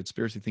traditions of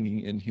conspiracy thinking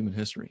in human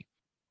history?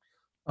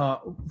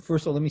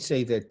 First of all, let me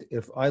say that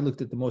if I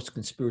looked at the most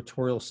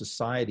conspiratorial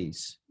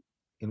societies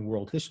in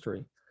world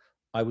history,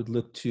 I would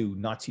look to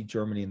Nazi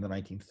Germany in the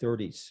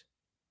 1930s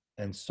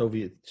and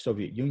Soviet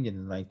Union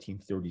in the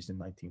 1930s and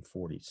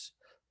 1940s,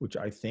 which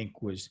I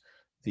think was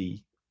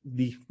the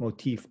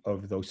motif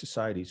of those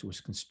societies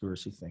was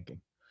conspiracy thinking.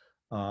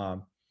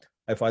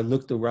 If I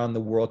looked around the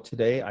world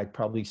today, I'd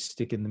probably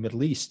stick in the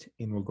Middle East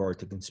in regard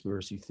to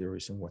conspiracy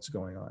theories and what's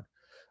going on.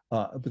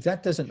 But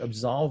that doesn't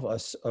absolve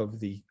us of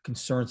the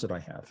concerns that I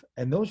have.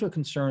 And those are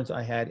concerns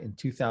I had in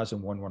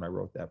 2001 when I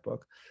wrote that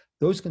book.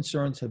 Those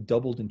concerns have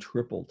doubled and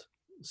tripled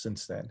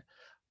since then.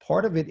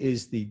 Part of it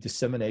is the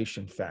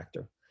dissemination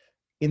factor.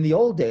 In the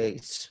old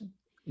days,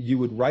 you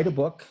would write a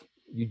book,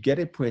 you'd get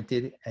it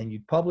printed, and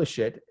you'd publish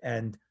it,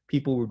 and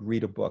people would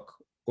read a book,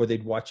 or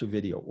they'd watch a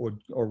video,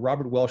 or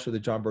Robert Welsh of the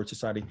John Birch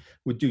Society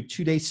would do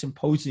 2-day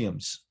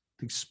symposiums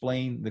to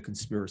explain the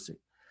conspiracy.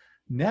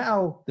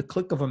 Now, the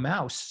click of a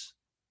mouse,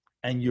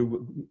 and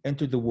you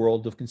enter the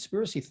world of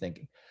conspiracy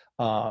thinking.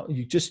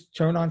 You just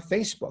turn on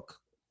Facebook,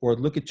 or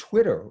look at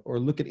Twitter, or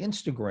look at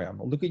Instagram,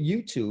 or look at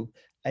YouTube,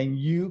 and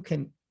you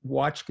can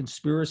watch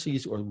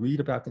conspiracies or read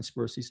about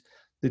conspiracies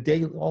the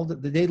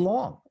day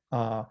long.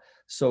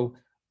 So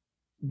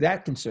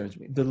that concerns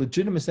me. The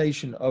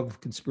legitimization of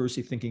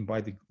conspiracy thinking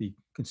by the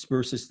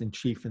conspiracist in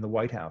chief in the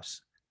White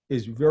House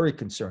is very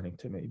concerning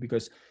to me,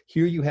 because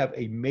here you have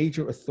a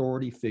major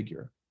authority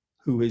figure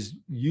who has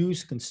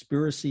used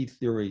conspiracy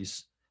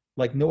theories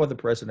like no other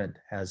president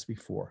has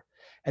before.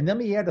 And then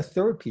we add a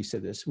third piece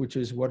of this, which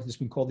is what has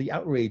been called the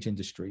outrage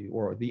industry,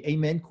 or the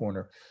amen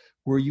corner,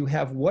 where you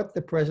have what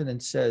the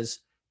president says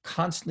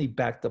constantly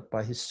backed up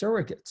by his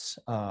surrogates.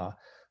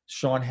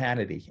 Sean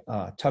Hannity,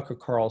 Tucker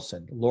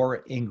Carlson,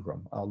 Laura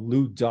Ingraham,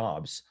 Lou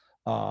Dobbs,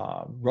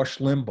 Rush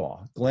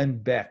Limbaugh, Glenn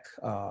Beck,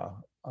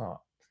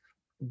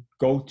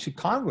 go to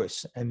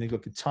Congress and they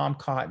look at Tom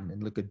Cotton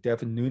and look at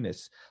Devin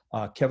Nunes,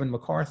 Kevin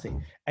McCarthy,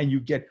 and you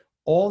get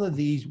all of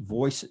these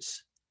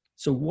voices.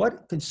 So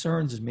what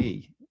concerns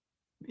me,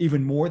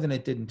 even more than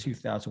it did in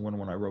 2001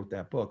 when I wrote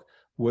that book,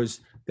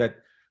 was that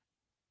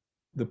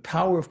the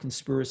power of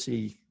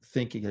conspiracy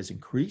thinking has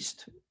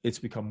increased. It's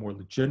become more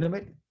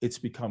legitimate. It's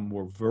become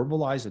more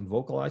verbalized and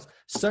vocalized,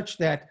 such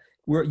that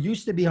where it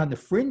used to be on the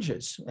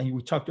fringes, and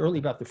we talked earlier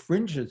about the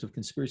fringes of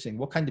conspiracy and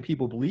what kind of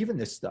people believe in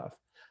this stuff,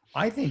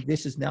 I think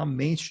this is now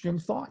mainstream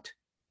thought.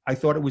 I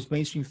thought it was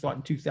mainstream thought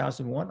in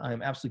 2001. I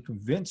am absolutely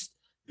convinced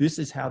This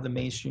is how the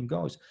mainstream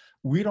goes.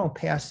 We don't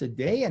pass a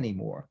day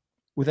anymore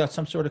without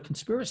some sort of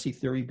conspiracy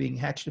theory being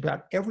hatched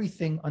about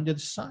everything under the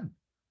sun.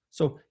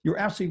 So you're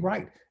absolutely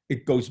right.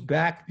 It goes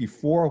back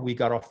before we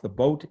got off the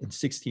boat in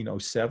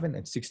 1607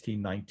 and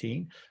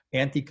 1619.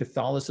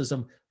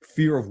 Anti-Catholicism,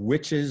 fear of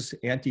witches,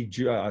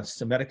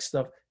 anti-Semitic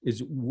stuff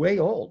is way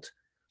old.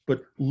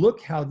 But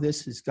look how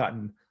this has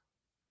gotten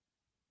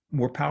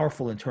more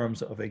powerful in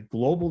terms of a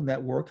global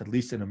network, at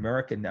least an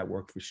American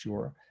network for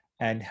sure,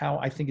 and how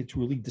I think it's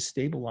really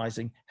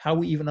destabilizing how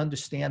we even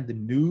understand the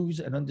news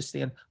and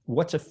understand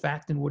what's a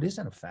fact and what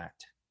isn't a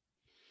fact.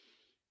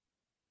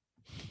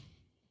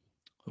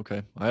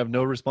 Okay, I have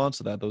no response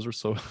to that.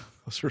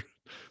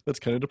 That's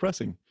kind of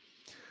depressing.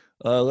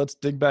 Let's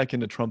dig back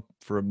into Trump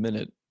for a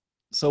minute.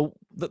 So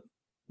the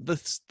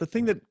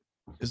thing that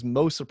is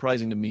most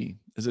surprising to me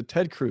is that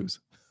Ted Cruz,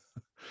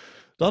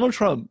 Donald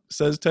Trump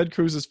says Ted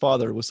Cruz's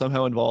father was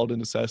somehow involved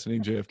in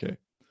assassinating JFK.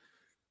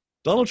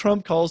 Donald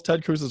Trump calls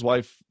Ted Cruz's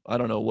wife, I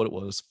don't know what it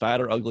was, fat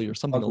or ugly or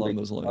something along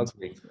those lines.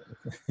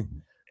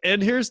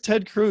 And here's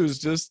Ted Cruz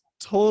just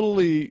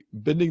totally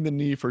bending the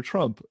knee for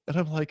Trump. And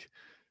I'm like,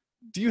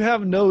 do you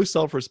have no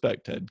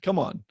self-respect, Ted? Come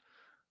on.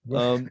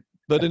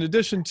 But in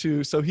addition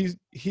to, so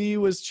he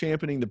was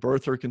championing the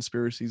birther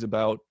conspiracies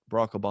about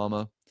Barack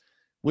Obama,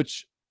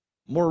 which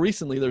more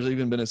recently, there's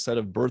even been a set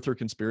of birther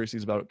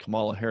conspiracies about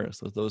Kamala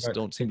Harris. Those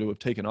don't seem to have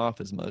taken off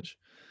as much.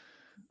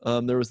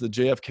 There was the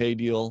JFK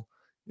deal.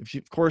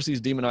 Of course,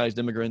 he's demonized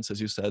immigrants,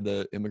 as you said,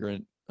 the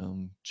immigrant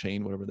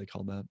chain, whatever they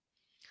call that.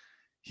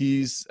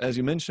 He's, as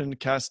you mentioned,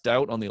 cast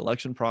doubt on the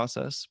election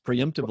process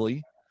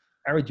preemptively.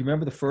 Harry, do you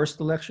remember the first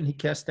election he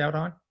cast doubt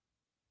on?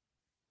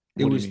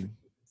 What do you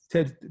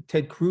mean?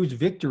 Ted Cruz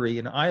victory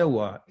in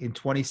Iowa in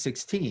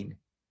 2016.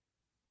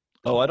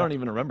 Oh, I don't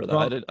even remember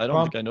that. I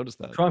don't think I noticed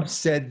that. Trump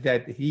said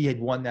that he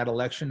had won that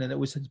election and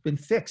it's been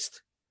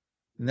fixed.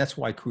 And that's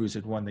why Cruz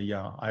had won the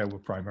Iowa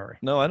primary.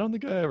 No, I don't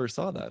think I ever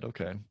saw that.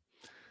 Okay.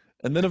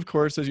 And then, of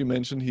course, as you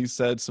mentioned, he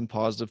said some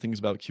positive things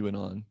about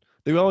QAnon.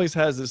 He always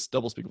has this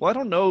doublespeak. Well, I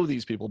don't know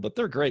these people, but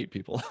they're great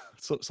people.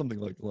 So,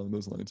 something like along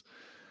those lines.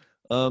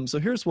 So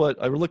here's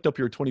what I looked up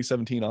your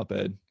 2017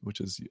 op-ed,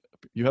 which is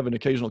you have an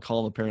occasional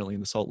column apparently in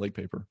the Salt Lake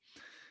paper.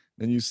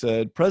 And you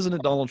said,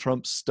 President Donald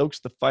Trump stokes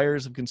the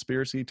fires of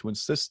conspiracy to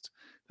insist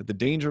that the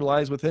danger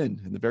lies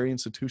within in the very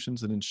institutions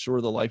that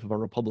ensure the life of our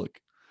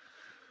republic.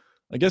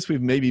 I guess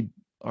we've maybe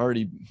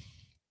already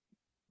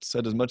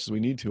said as much as we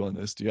need to on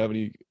this. Do you have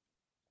any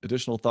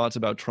additional thoughts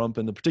about Trump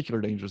and the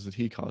particular dangers that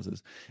he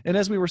causes? And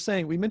as we were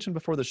saying, we mentioned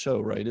before the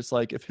show, right? It's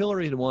like if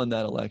Hillary had won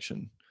that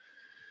election,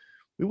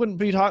 we wouldn't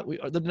be talking,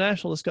 the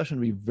national discussion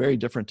would be very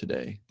different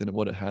today than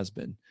what it has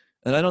been.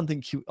 And I don't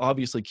think,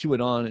 obviously,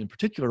 QAnon in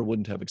particular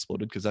wouldn't have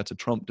exploded because that's a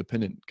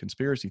Trump-dependent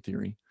conspiracy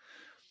theory.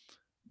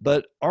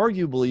 But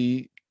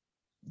arguably,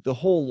 the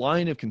whole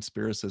line of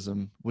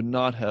conspiracism would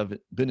not have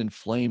been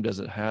inflamed as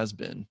it has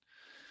been.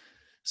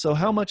 So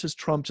how much is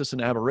Trump just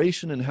an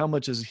aberration and how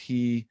much is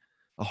he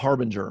a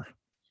harbinger?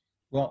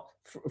 Well,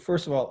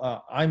 first of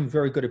all, I'm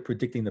very good at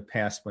predicting the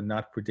past, but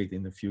not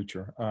predicting the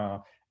future.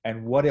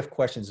 And what if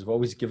questions have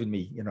always given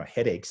me,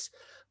 headaches.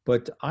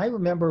 But I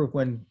remember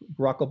when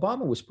Barack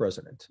Obama was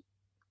president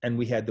and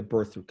we had the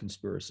birther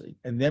conspiracy.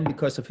 And then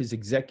because of his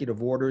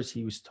executive orders,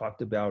 he was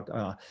talked about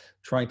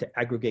trying to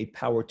aggregate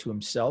power to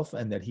himself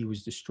and that he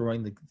was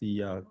destroying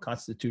the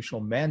constitutional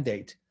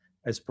mandate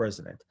as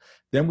president.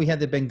 Then we had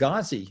the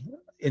Benghazi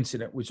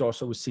incident, which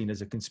also was seen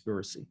as a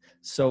conspiracy.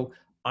 So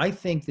I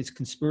think this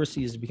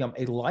conspiracy has become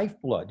a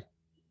lifeblood.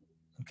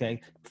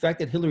 Okay. The fact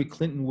that Hillary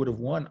Clinton would have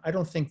won, I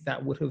don't think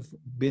that would have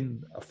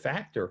been a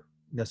factor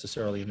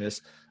necessarily in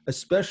this,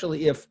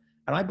 especially if,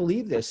 and I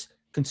believe this,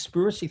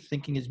 conspiracy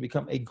thinking has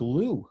become a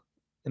glue,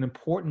 an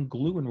important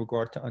glue in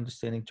regard to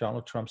understanding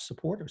Donald Trump's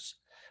supporters.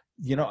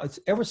 It's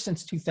ever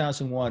since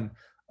 2001,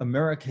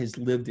 America has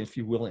lived, if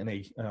you will, in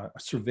a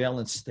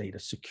surveillance state, a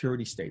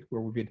security state,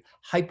 where we've been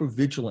hyper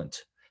vigilant,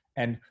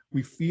 and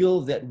we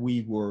feel that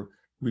we've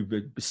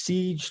been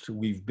besieged,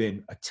 we've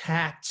been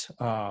attacked,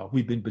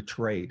 we've been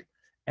betrayed.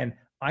 And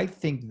I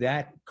think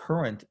that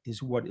current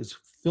is what is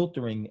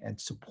filtering and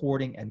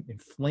supporting and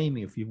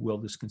inflaming, if you will,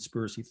 this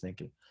conspiracy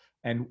thinking.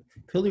 And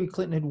if Hillary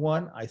Clinton had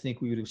won, I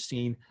think we would have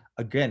seen,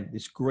 again,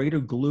 this greater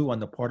glue on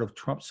the part of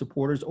Trump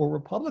supporters or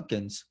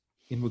Republicans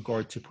in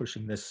regard to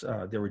pushing this,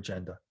 their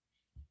agenda.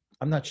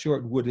 I'm not sure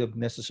it would have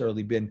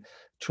necessarily been,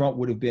 Trump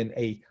would have been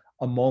a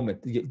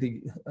moment.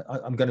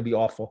 I'm going to be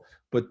awful,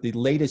 but the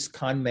latest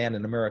con man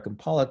in American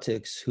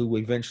politics who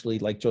eventually,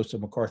 like Joseph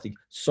McCarthy,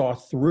 saw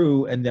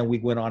through, and then we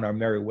went on our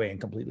merry way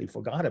and completely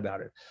forgot about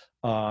it.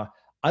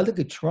 I look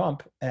at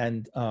Trump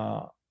and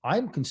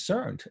I'm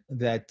concerned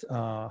that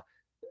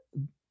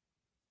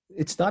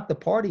it's not the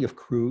party of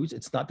Cruz,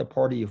 it's not the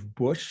party of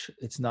Bush,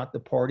 it's not the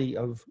party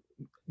of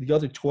the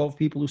other 12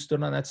 people who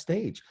stood on that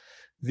stage.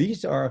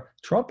 These are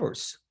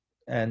Trumpers,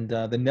 and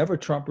the never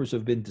Trumpers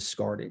have been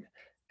discarded.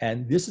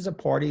 And this is a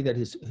party that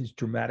has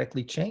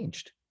dramatically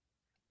changed.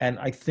 And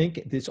I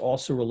think this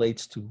also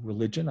relates to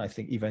religion. I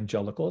think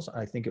evangelicals,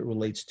 I think it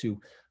relates to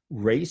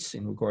race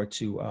in regard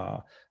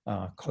to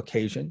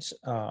Caucasians.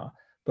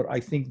 But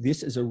I think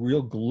this is a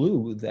real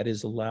glue that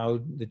has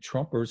allowed the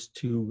Trumpers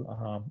to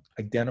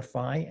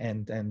identify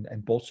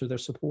and bolster their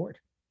support.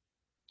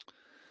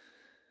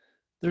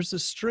 There's a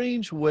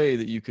strange way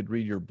that you could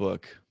read your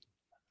book.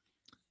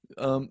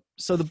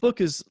 So the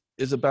book is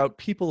about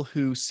people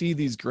who see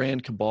these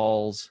grand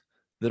cabals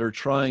that are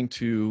trying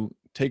to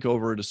take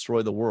over and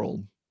destroy the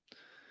world.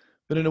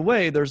 But in a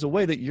way, there's a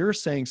way that you're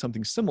saying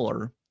something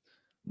similar,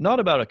 not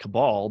about a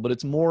cabal, but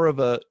it's more of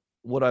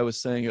what I was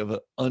saying of an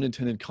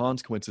unintended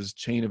consequences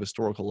chain of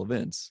historical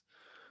events,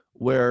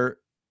 where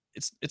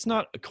it's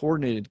not a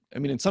coordinated. I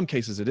mean, in some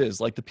cases it is.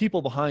 Like the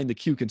people behind the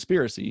Q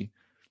conspiracy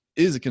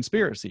is a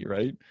conspiracy,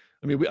 right?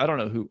 I mean, I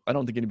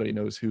don't think anybody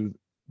knows who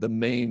the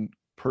main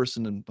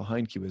person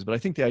behind Q is, but I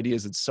think the idea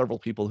is it's several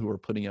people who are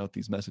putting out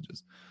these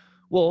messages.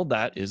 Well,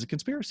 that is a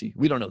conspiracy.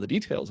 We don't know the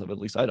details of it, at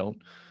least I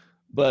don't,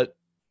 but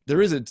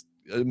there is a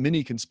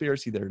mini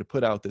conspiracy there to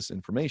put out this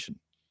information.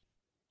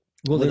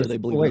 Well, whether they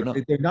believe it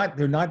or not.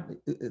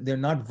 They're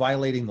not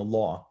violating the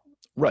law.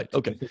 Right.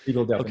 Okay. The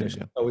legal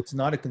definition. Okay, yeah. So it's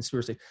not a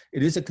conspiracy.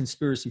 It is a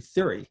conspiracy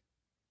theory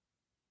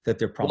that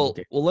they're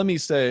promulgating. Well, let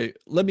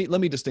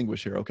me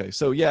distinguish here. Okay.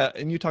 So yeah,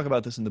 and you talk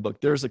about this in the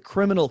book. There's a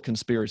criminal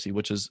conspiracy,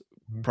 which is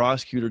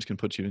prosecutors can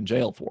put you in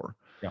jail for.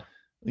 Yeah.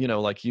 You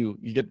know, like you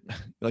get,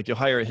 like you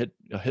hire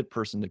a hit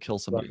person to kill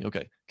somebody. Right.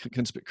 Okay.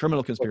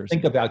 Criminal conspiracy.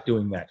 Well, think about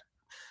doing that.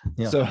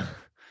 Yeah. So,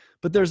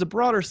 but there's a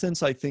broader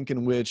sense, I think,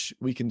 in which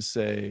we can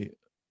say,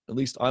 at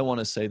least I want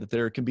to say, that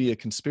there can be a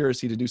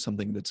conspiracy to do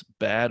something that's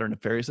bad or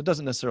nefarious. It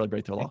doesn't necessarily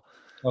break the law.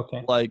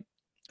 Okay. Like,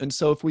 and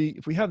so if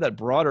we have that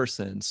broader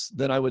sense,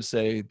 then I would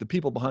say the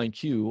people behind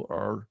Q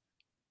are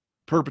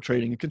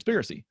perpetrating a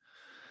conspiracy,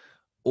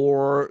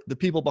 or the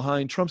people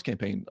behind Trump's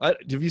campaign.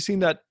 Have you seen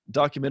that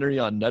documentary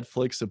on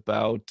Netflix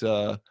about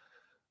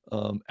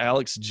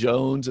Alex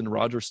Jones and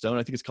Roger Stone?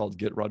 I think it's called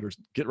Get Roger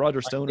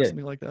Stone or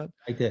something like that.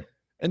 I did.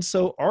 And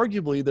so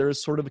arguably there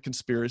is sort of a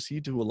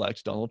conspiracy to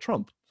elect Donald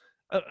Trump.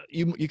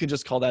 You can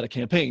just call that a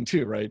campaign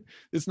too, right?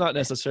 It's not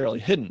necessarily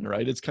hidden,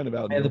 right? It's kind of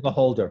out in the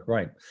beholder,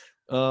 right?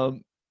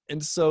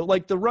 And so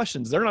like the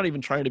Russians, they're not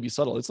even trying to be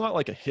subtle. It's not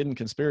like a hidden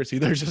conspiracy.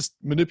 They're just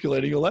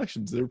manipulating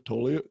elections. They're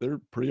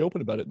pretty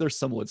open about it. They're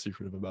somewhat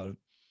secretive about it.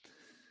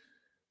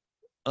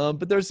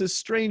 But there's this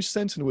strange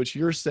sense in which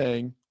you're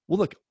saying, well,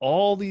 look,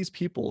 all these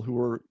people who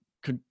are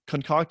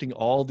concocting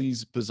all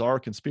these bizarre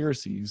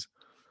conspiracies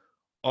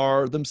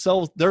are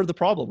themselves, they're the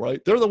problem, right?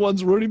 They're the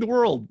ones ruining the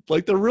world.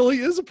 Like there really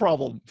is a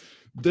problem.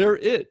 They're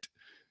it.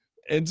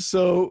 And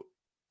so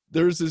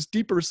there's this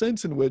deeper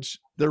sense in which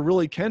there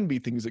really can be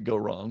things that go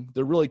wrong.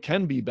 There really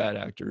can be bad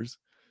actors,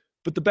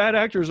 but the bad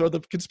actors are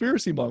the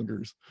conspiracy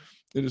mongers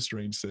in a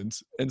strange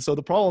sense. And so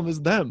the problem is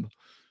them.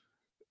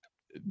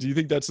 Do you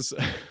think that's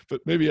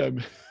but maybe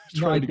I'm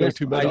trying to go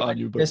too meta on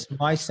you. But yes,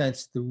 my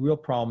sense, the real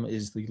problem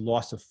is the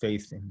loss of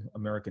faith in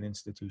American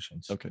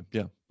institutions. Okay.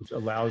 Yeah. Which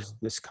allows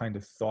this kind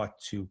of thought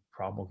to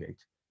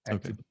promulgate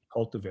and to be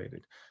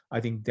cultivated.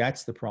 I think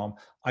that's the problem.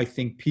 I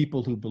think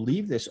people who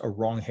believe this are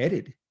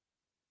wrong-headed.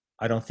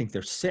 I don't think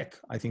they're sick.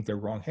 I think they're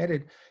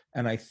wrong-headed.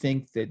 And I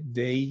think that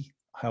they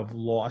have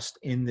lost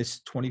in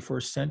this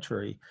 21st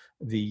century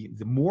the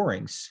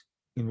moorings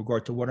in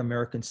regard to what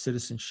American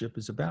citizenship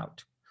is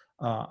about.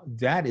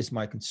 That is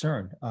my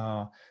concern.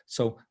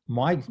 So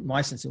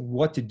my sense of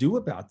what to do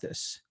about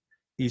this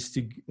is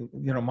to,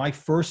 my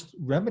first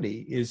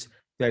remedy is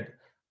that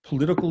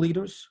political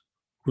leaders,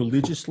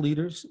 religious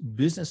leaders,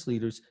 business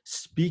leaders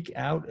speak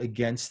out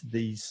against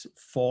these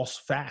false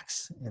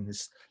facts and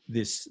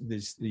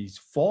these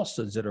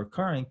falsehoods that are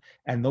occurring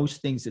and those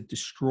things that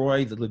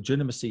destroy the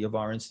legitimacy of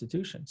our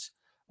institutions.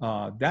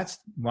 That's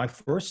my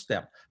first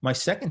step. My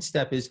second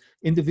step is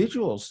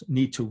individuals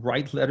need to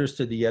write letters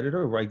to the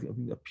editor,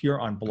 appear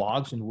on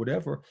blogs and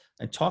whatever,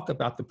 and talk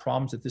about the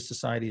problems that this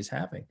society is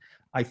having.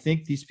 I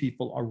think these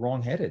people are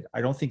wrong-headed. I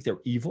don't think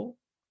they're evil.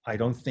 I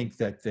don't think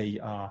that they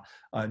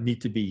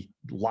need to be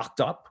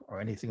locked up or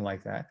anything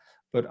like that.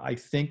 But I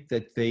think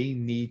that they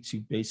need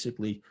to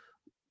basically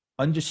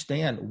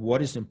understand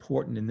what is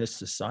important in this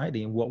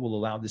society and what will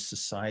allow this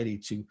society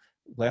to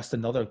last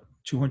another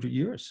 200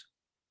 years.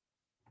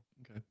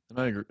 Okay. And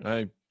I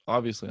agree.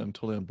 I'm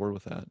totally on board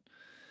with that.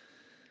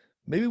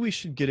 Maybe we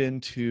should get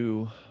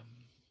into,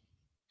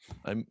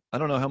 I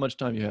don't know how much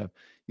time you have.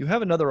 You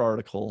have another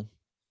article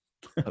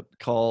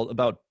called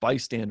about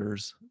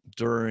bystanders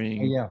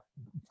during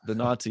the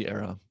Nazi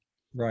era.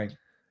 Right.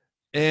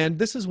 And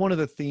this is one of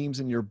the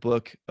themes in your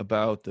book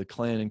about the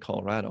Klan in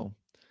Colorado,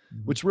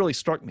 which really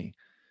struck me.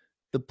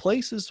 The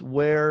places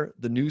where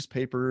the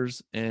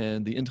newspapers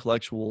and the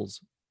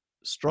intellectuals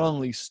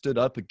strongly stood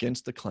up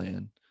against the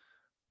Klan,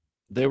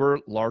 they were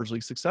largely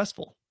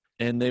successful,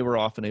 and they were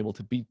often able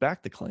to beat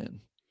back the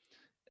Klan.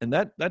 And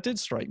that did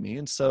strike me.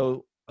 And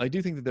so I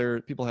do think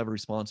that people have a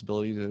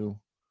responsibility to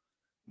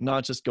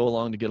not just go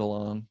along to get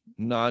along,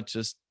 not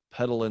just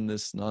peddle in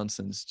this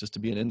nonsense just to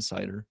be an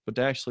insider, but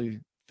to actually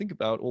think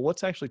about, well,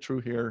 what's actually true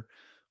here?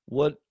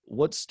 What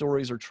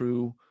stories are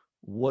true?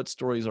 What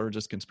stories are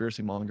just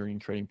conspiracy mongering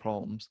and creating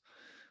problems?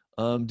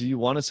 Do you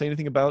want to say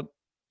anything about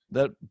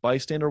that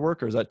bystander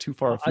work, or is that too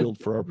far I,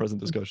 afield for our present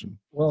discussion?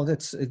 well,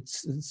 it's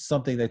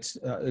something that's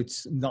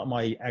it's not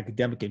my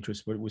academic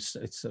interest, but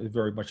it's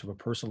very much of a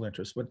personal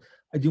interest. But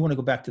I do want to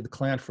go back to the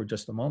Klan for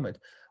just a moment.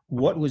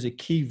 What was a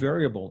key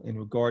variable in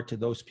regard to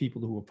those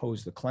people who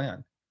opposed the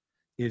Klan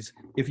is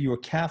if you were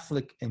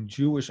Catholic and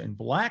Jewish and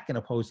Black and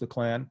opposed the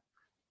Klan,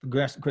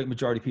 the great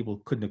majority of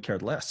people couldn't have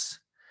cared less.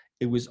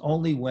 It was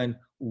only when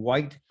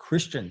white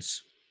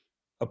Christians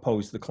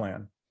opposed the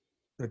Klan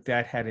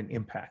that had an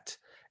impact.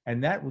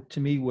 And that to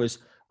me was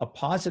a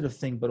positive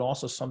thing, but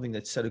also something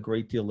that said a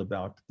great deal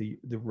about the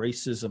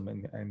racism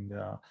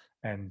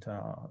and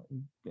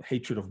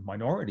hatred of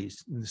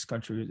minorities in this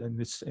country and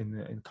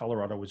in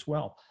Colorado as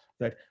well.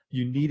 That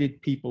you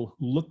needed people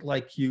who looked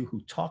like you,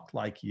 who talked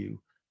like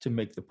you, to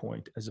make the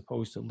point, as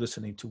opposed to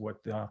listening to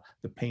what the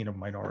pain of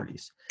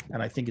minorities.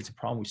 And I think it's a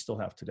problem we still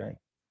have today.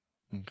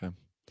 Okay.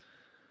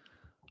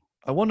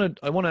 I want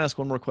to ask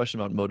one more question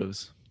about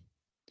motives.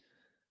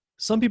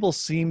 Some people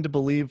seem to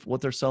believe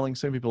what they're selling.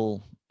 Some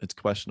people, it's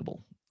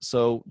questionable.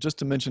 So just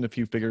to mention a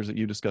few figures that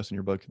you discuss in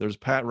your book, there's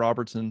Pat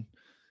Robertson,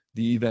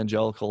 the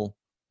evangelical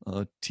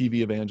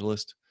TV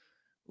evangelist,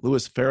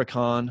 Louis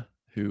Farrakhan,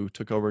 who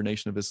took over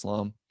Nation of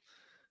Islam.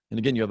 And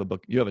again, you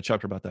have a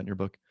chapter about that in your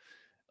book.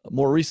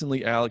 More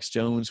recently, Alex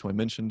Jones, who I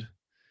mentioned.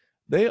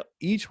 They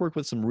each work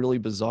with some really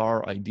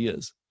bizarre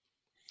ideas.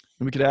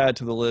 And we could add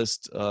to the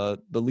list the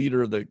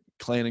leader of the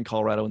Klan in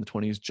Colorado in the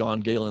 1920s,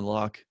 John Galen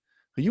Locke,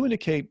 who you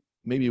indicate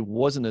maybe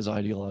wasn't as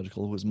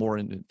ideological, was more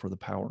in it for the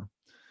power.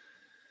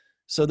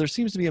 So there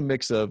seems to be a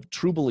mix of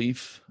true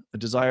belief, a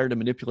desire to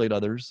manipulate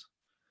others,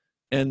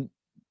 and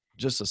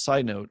just a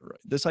side note,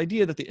 this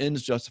idea that the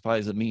ends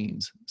justifies the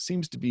means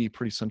seems to be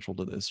pretty central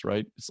to this,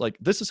 right? It's like,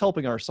 this is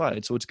helping our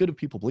side, so it's good if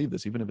people believe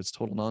this, even if it's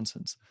total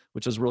nonsense,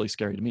 which is really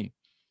scary to me.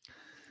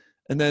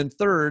 And then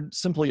third,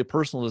 simply a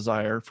personal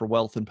desire for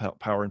wealth and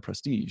power and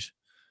prestige.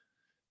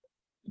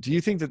 Do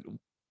you think that,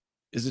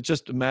 is it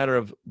just a matter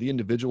of the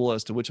individual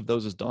as to which of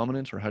those is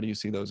dominant, or how do you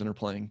see those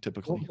interplaying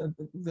typically? Well,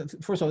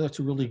 first of all, that's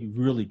a really,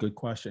 really good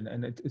question.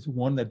 And it's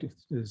one that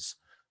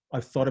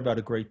I've thought about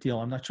a great deal.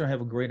 I'm not sure I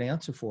have a great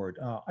answer for it.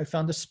 I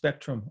found a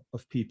spectrum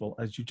of people,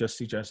 as you just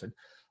suggested,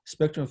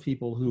 spectrum of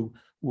people who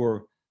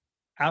were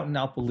out and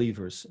out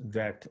believers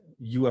that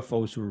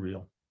UFOs were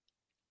real.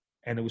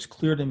 And it was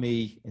clear to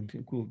me in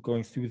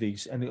going through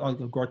these, and in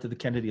regard to the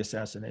Kennedy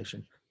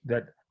assassination,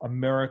 that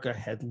America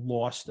had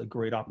lost a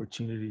great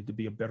opportunity to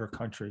be a better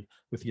country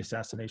with the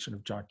assassination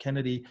of John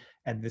Kennedy.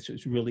 And this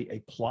was really a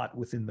plot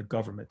within the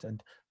government,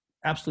 and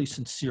absolutely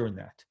sincere in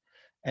that.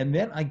 And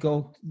then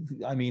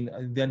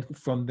then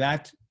from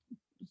that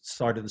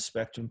side of the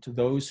spectrum to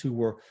those who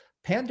were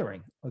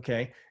pandering,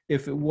 okay?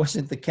 If it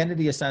wasn't the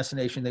Kennedy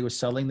assassination they were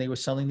selling the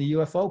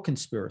UFO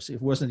conspiracy.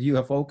 If it wasn't the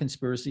UFO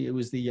conspiracy, it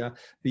was the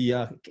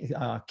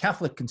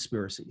Catholic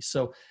conspiracy.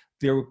 So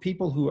there were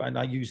people who, and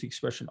I use the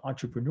expression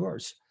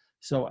entrepreneurs.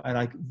 So,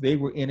 they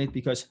were in it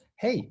because,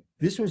 hey,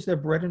 this was their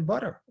bread and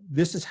butter.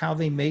 This is how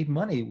they made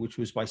money, which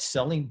was by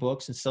selling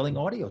books and selling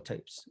audio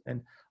tapes.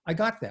 And I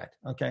got that,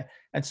 okay?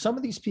 And some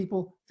of these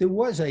people, there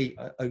was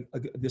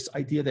this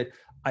idea that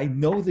I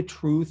know the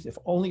truth, if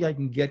only I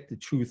can get the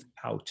truth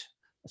out.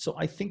 So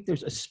I think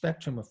there's a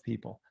spectrum of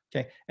people,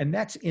 okay? And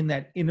that's in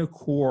that inner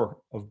core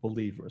of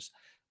believers.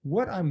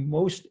 What I'm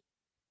most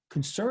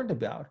concerned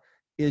about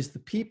is the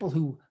people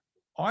who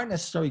aren't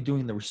necessarily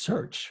doing the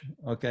research,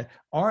 okay,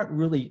 aren't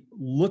really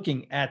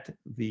looking at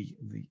the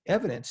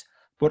evidence,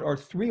 but are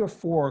 3 or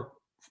 4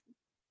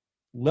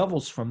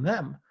 levels from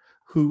them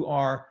who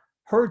are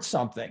heard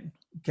something,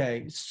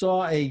 okay,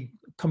 saw a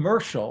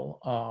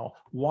commercial,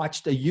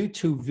 watched a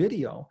YouTube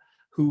video,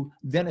 who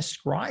then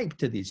ascribe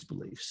to these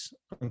beliefs,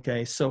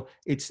 okay? So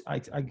I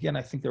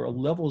think there are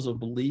levels of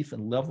belief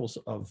and levels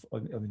of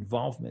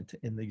involvement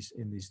in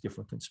these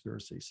different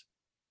conspiracies.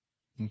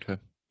 Okay.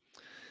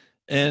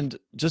 And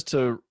just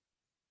to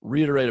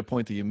reiterate a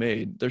point that you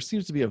made, there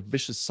seems to be a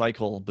vicious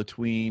cycle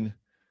between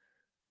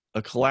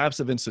a collapse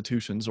of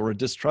institutions, or a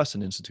distrust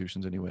in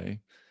institutions anyway,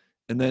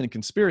 and then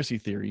conspiracy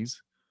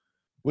theories,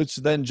 which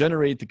then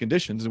generate the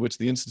conditions in which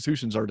the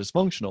institutions are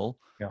dysfunctional.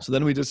 Yeah. So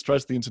then we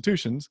distrust the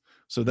institutions.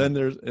 So then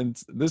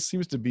and this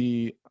seems to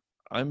be,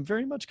 I'm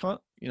very much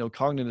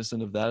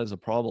cognizant of that as a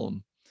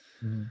problem.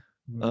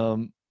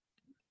 Mm-hmm.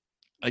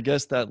 I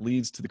guess that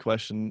leads to the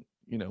question,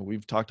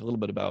 we've talked a little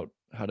bit about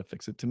how to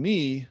fix it. To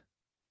me,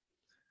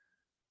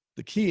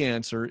 the key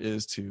answer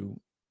is to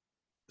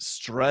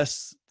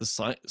stress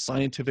the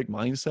scientific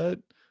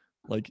mindset.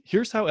 Like,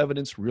 here's how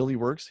evidence really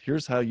works.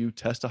 Here's how you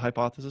test a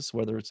hypothesis,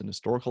 whether it's an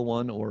historical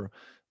one or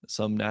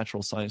some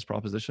natural science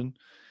proposition.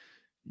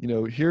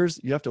 You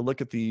have to look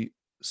at the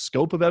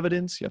scope of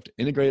evidence. You have to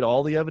integrate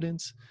all the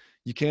evidence.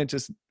 You can't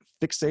just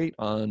fixate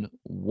on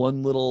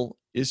one little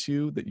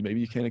issue that maybe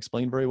you can't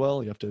explain very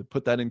well. You have to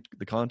put that in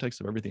the context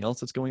of everything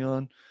else that's going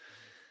on.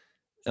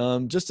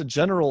 Just a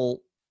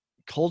general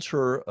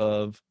culture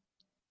of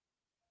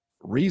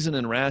reason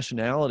and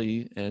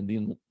rationality and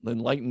the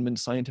Enlightenment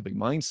scientific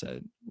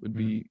mindset would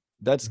be,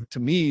 that's to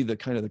me the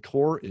kind of the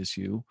core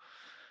issue.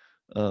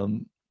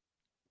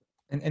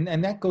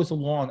 And that goes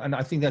along, and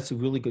I think that's a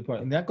really good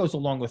point. And that goes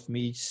along with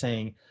me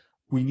saying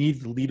we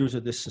need the leaders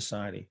of this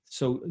society.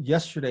 So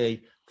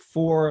yesterday,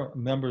 4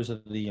 members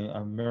of the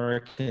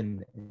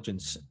American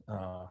intelligence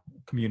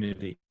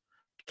community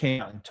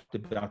came out and talked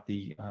about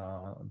the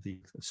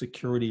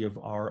security of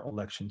our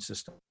election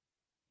system.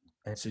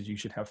 And said you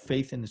should have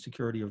faith in the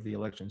security of the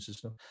election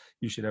system.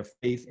 You should have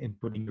faith in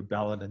putting your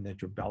ballot in that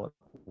your ballot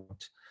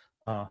won't.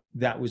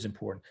 That was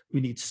important.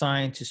 We need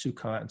scientists who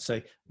come out and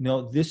say,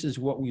 no, this is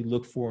what we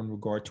look for in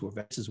regard to a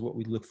vaccine. This is what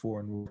we look for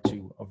in regard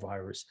to a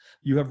virus.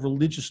 You have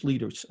religious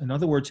leaders. In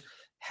other words,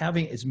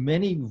 having as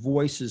many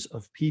voices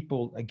of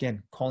people,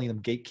 again, calling them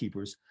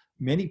gatekeepers,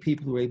 many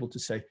people who are able to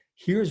say,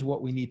 here's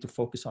what we need to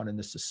focus on in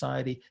this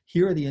society.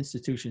 Here are the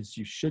institutions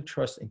you should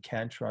trust and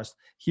can trust.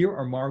 Here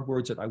are my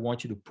words that I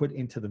want you to put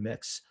into the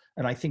mix.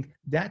 And I think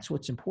that's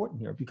what's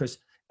important here, because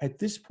at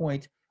this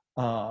point,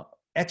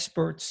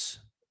 experts,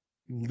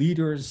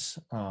 leaders,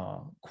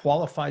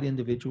 qualified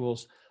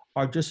individuals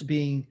are just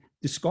being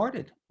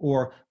discarded,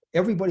 or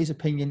everybody's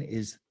opinion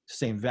is the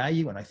same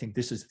value. And I think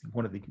this is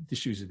one of the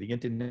issues of the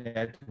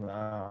internet.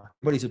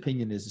 Everybody's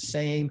opinion is the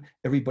same.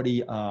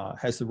 Everybody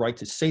has the right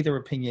to say their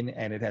opinion,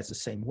 and it has the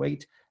same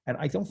weight. And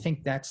I don't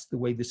think that's the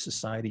way this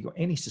society or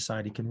any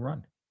society can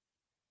run.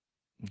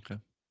 Okay.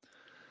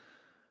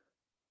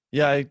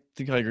 Yeah, I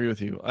think I agree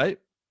with you. I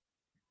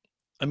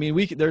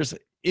mean, there's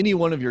any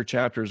one of your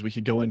chapters we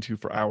could go into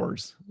for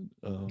hours.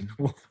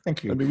 Well,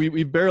 thank you. I mean,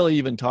 we've barely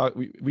even talked.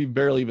 We've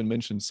barely even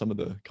mentioned some of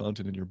the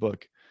content in your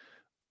book.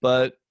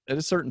 But at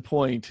a certain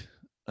point,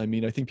 I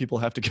mean, I think people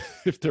have to,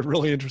 if they're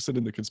really interested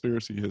in the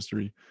conspiracy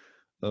history,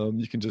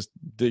 you can just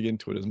dig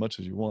into it as much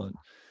as you want.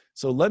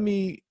 So let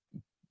me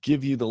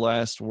give you the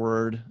last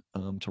word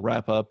to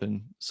wrap up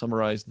and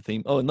summarize the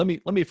theme. Oh, and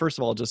let me first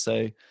of all just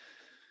say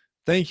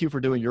thank you for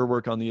doing your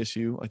work on the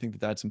issue. I think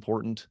that that's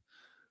important.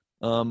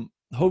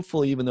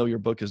 Hopefully, even though your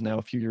book is now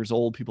a few years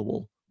old, people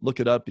will look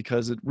it up,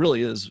 because it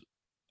really is.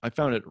 I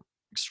found it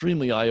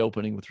extremely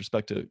eye-opening with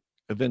respect to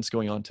events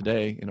going on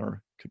today in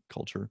our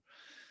culture.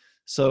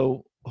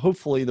 So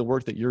hopefully the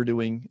work that you're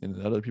doing and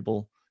that other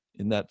people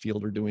in that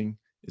field are doing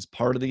is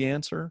part of the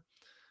answer.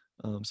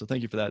 So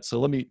thank you for that.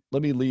 So let me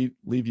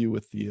leave you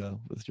with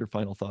your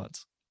final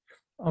thoughts.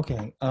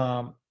 Okay.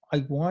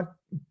 I want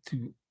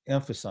to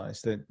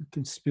emphasize that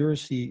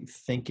conspiracy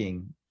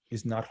thinking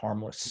is not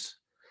harmless,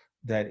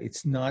 that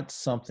it's not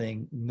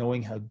something,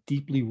 knowing how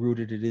deeply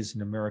rooted it is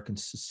in American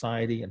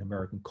society and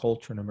American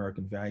culture and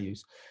American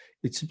values,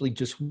 it simply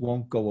just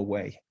won't go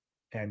away.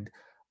 And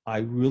I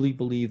really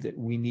believe that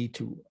we need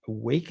to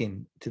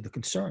awaken to the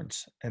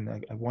concerns. And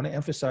I want to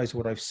emphasize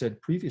what I've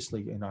said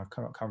previously in our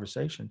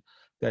conversation,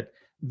 that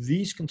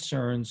these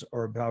concerns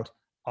are about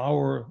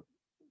our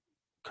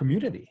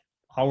community,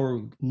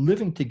 our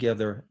living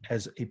together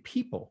as a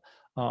people.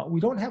 We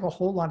don't have a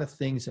whole lot of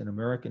things in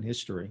American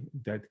history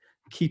that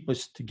keep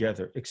us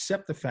together,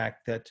 except the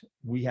fact that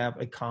we have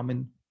a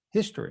common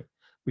history.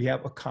 We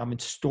have a common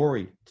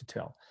story to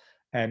tell.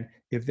 And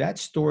if that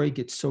story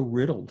gets so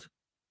riddled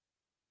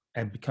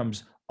and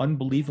becomes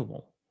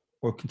unbelievable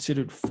or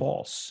considered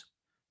false,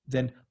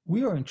 then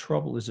we are in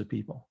trouble as a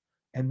people.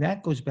 And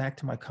that goes back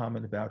to my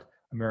comment about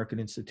American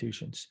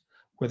institutions,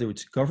 whether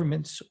it's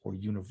governments or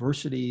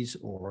universities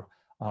or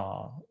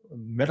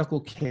medical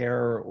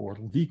care or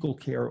legal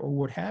care or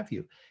what have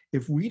you.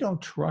 If we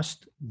don't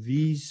trust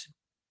these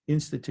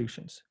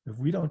institutions, if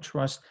we don't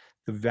trust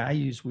the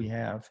values we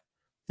have,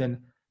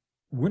 then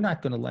we're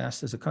not going to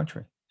last as a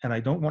country. And I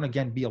don't want to,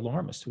 again, be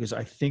alarmist, because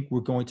I think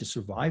we're going to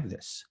survive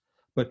this.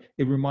 But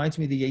it reminds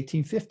me of the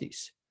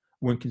 1850s,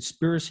 when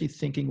conspiracy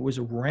thinking was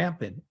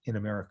rampant in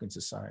American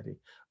society,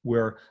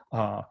 where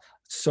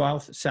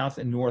South,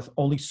 and North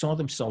only saw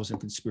themselves in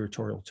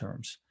conspiratorial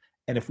terms.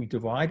 And if we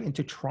divide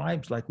into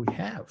tribes like we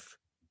have,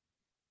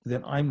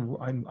 then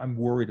I'm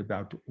worried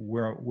about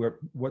what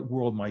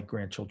world my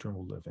grandchildren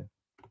will live in.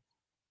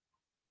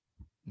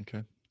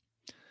 Okay.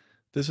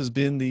 This has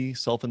been the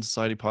Self and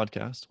Society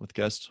podcast with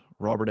guest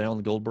Robert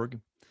Allen Goldberg.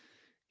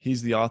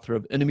 He's the author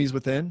of Enemies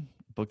Within,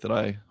 a book that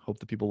I hope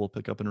that people will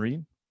pick up and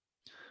read.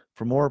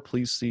 For more,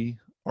 please see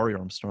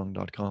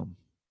ariarmstrong.com.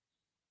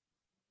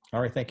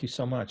 All right. Thank you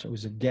so much. It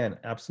was, again,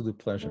 absolute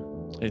pleasure.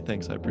 Hey,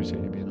 thanks. I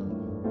appreciate you being on.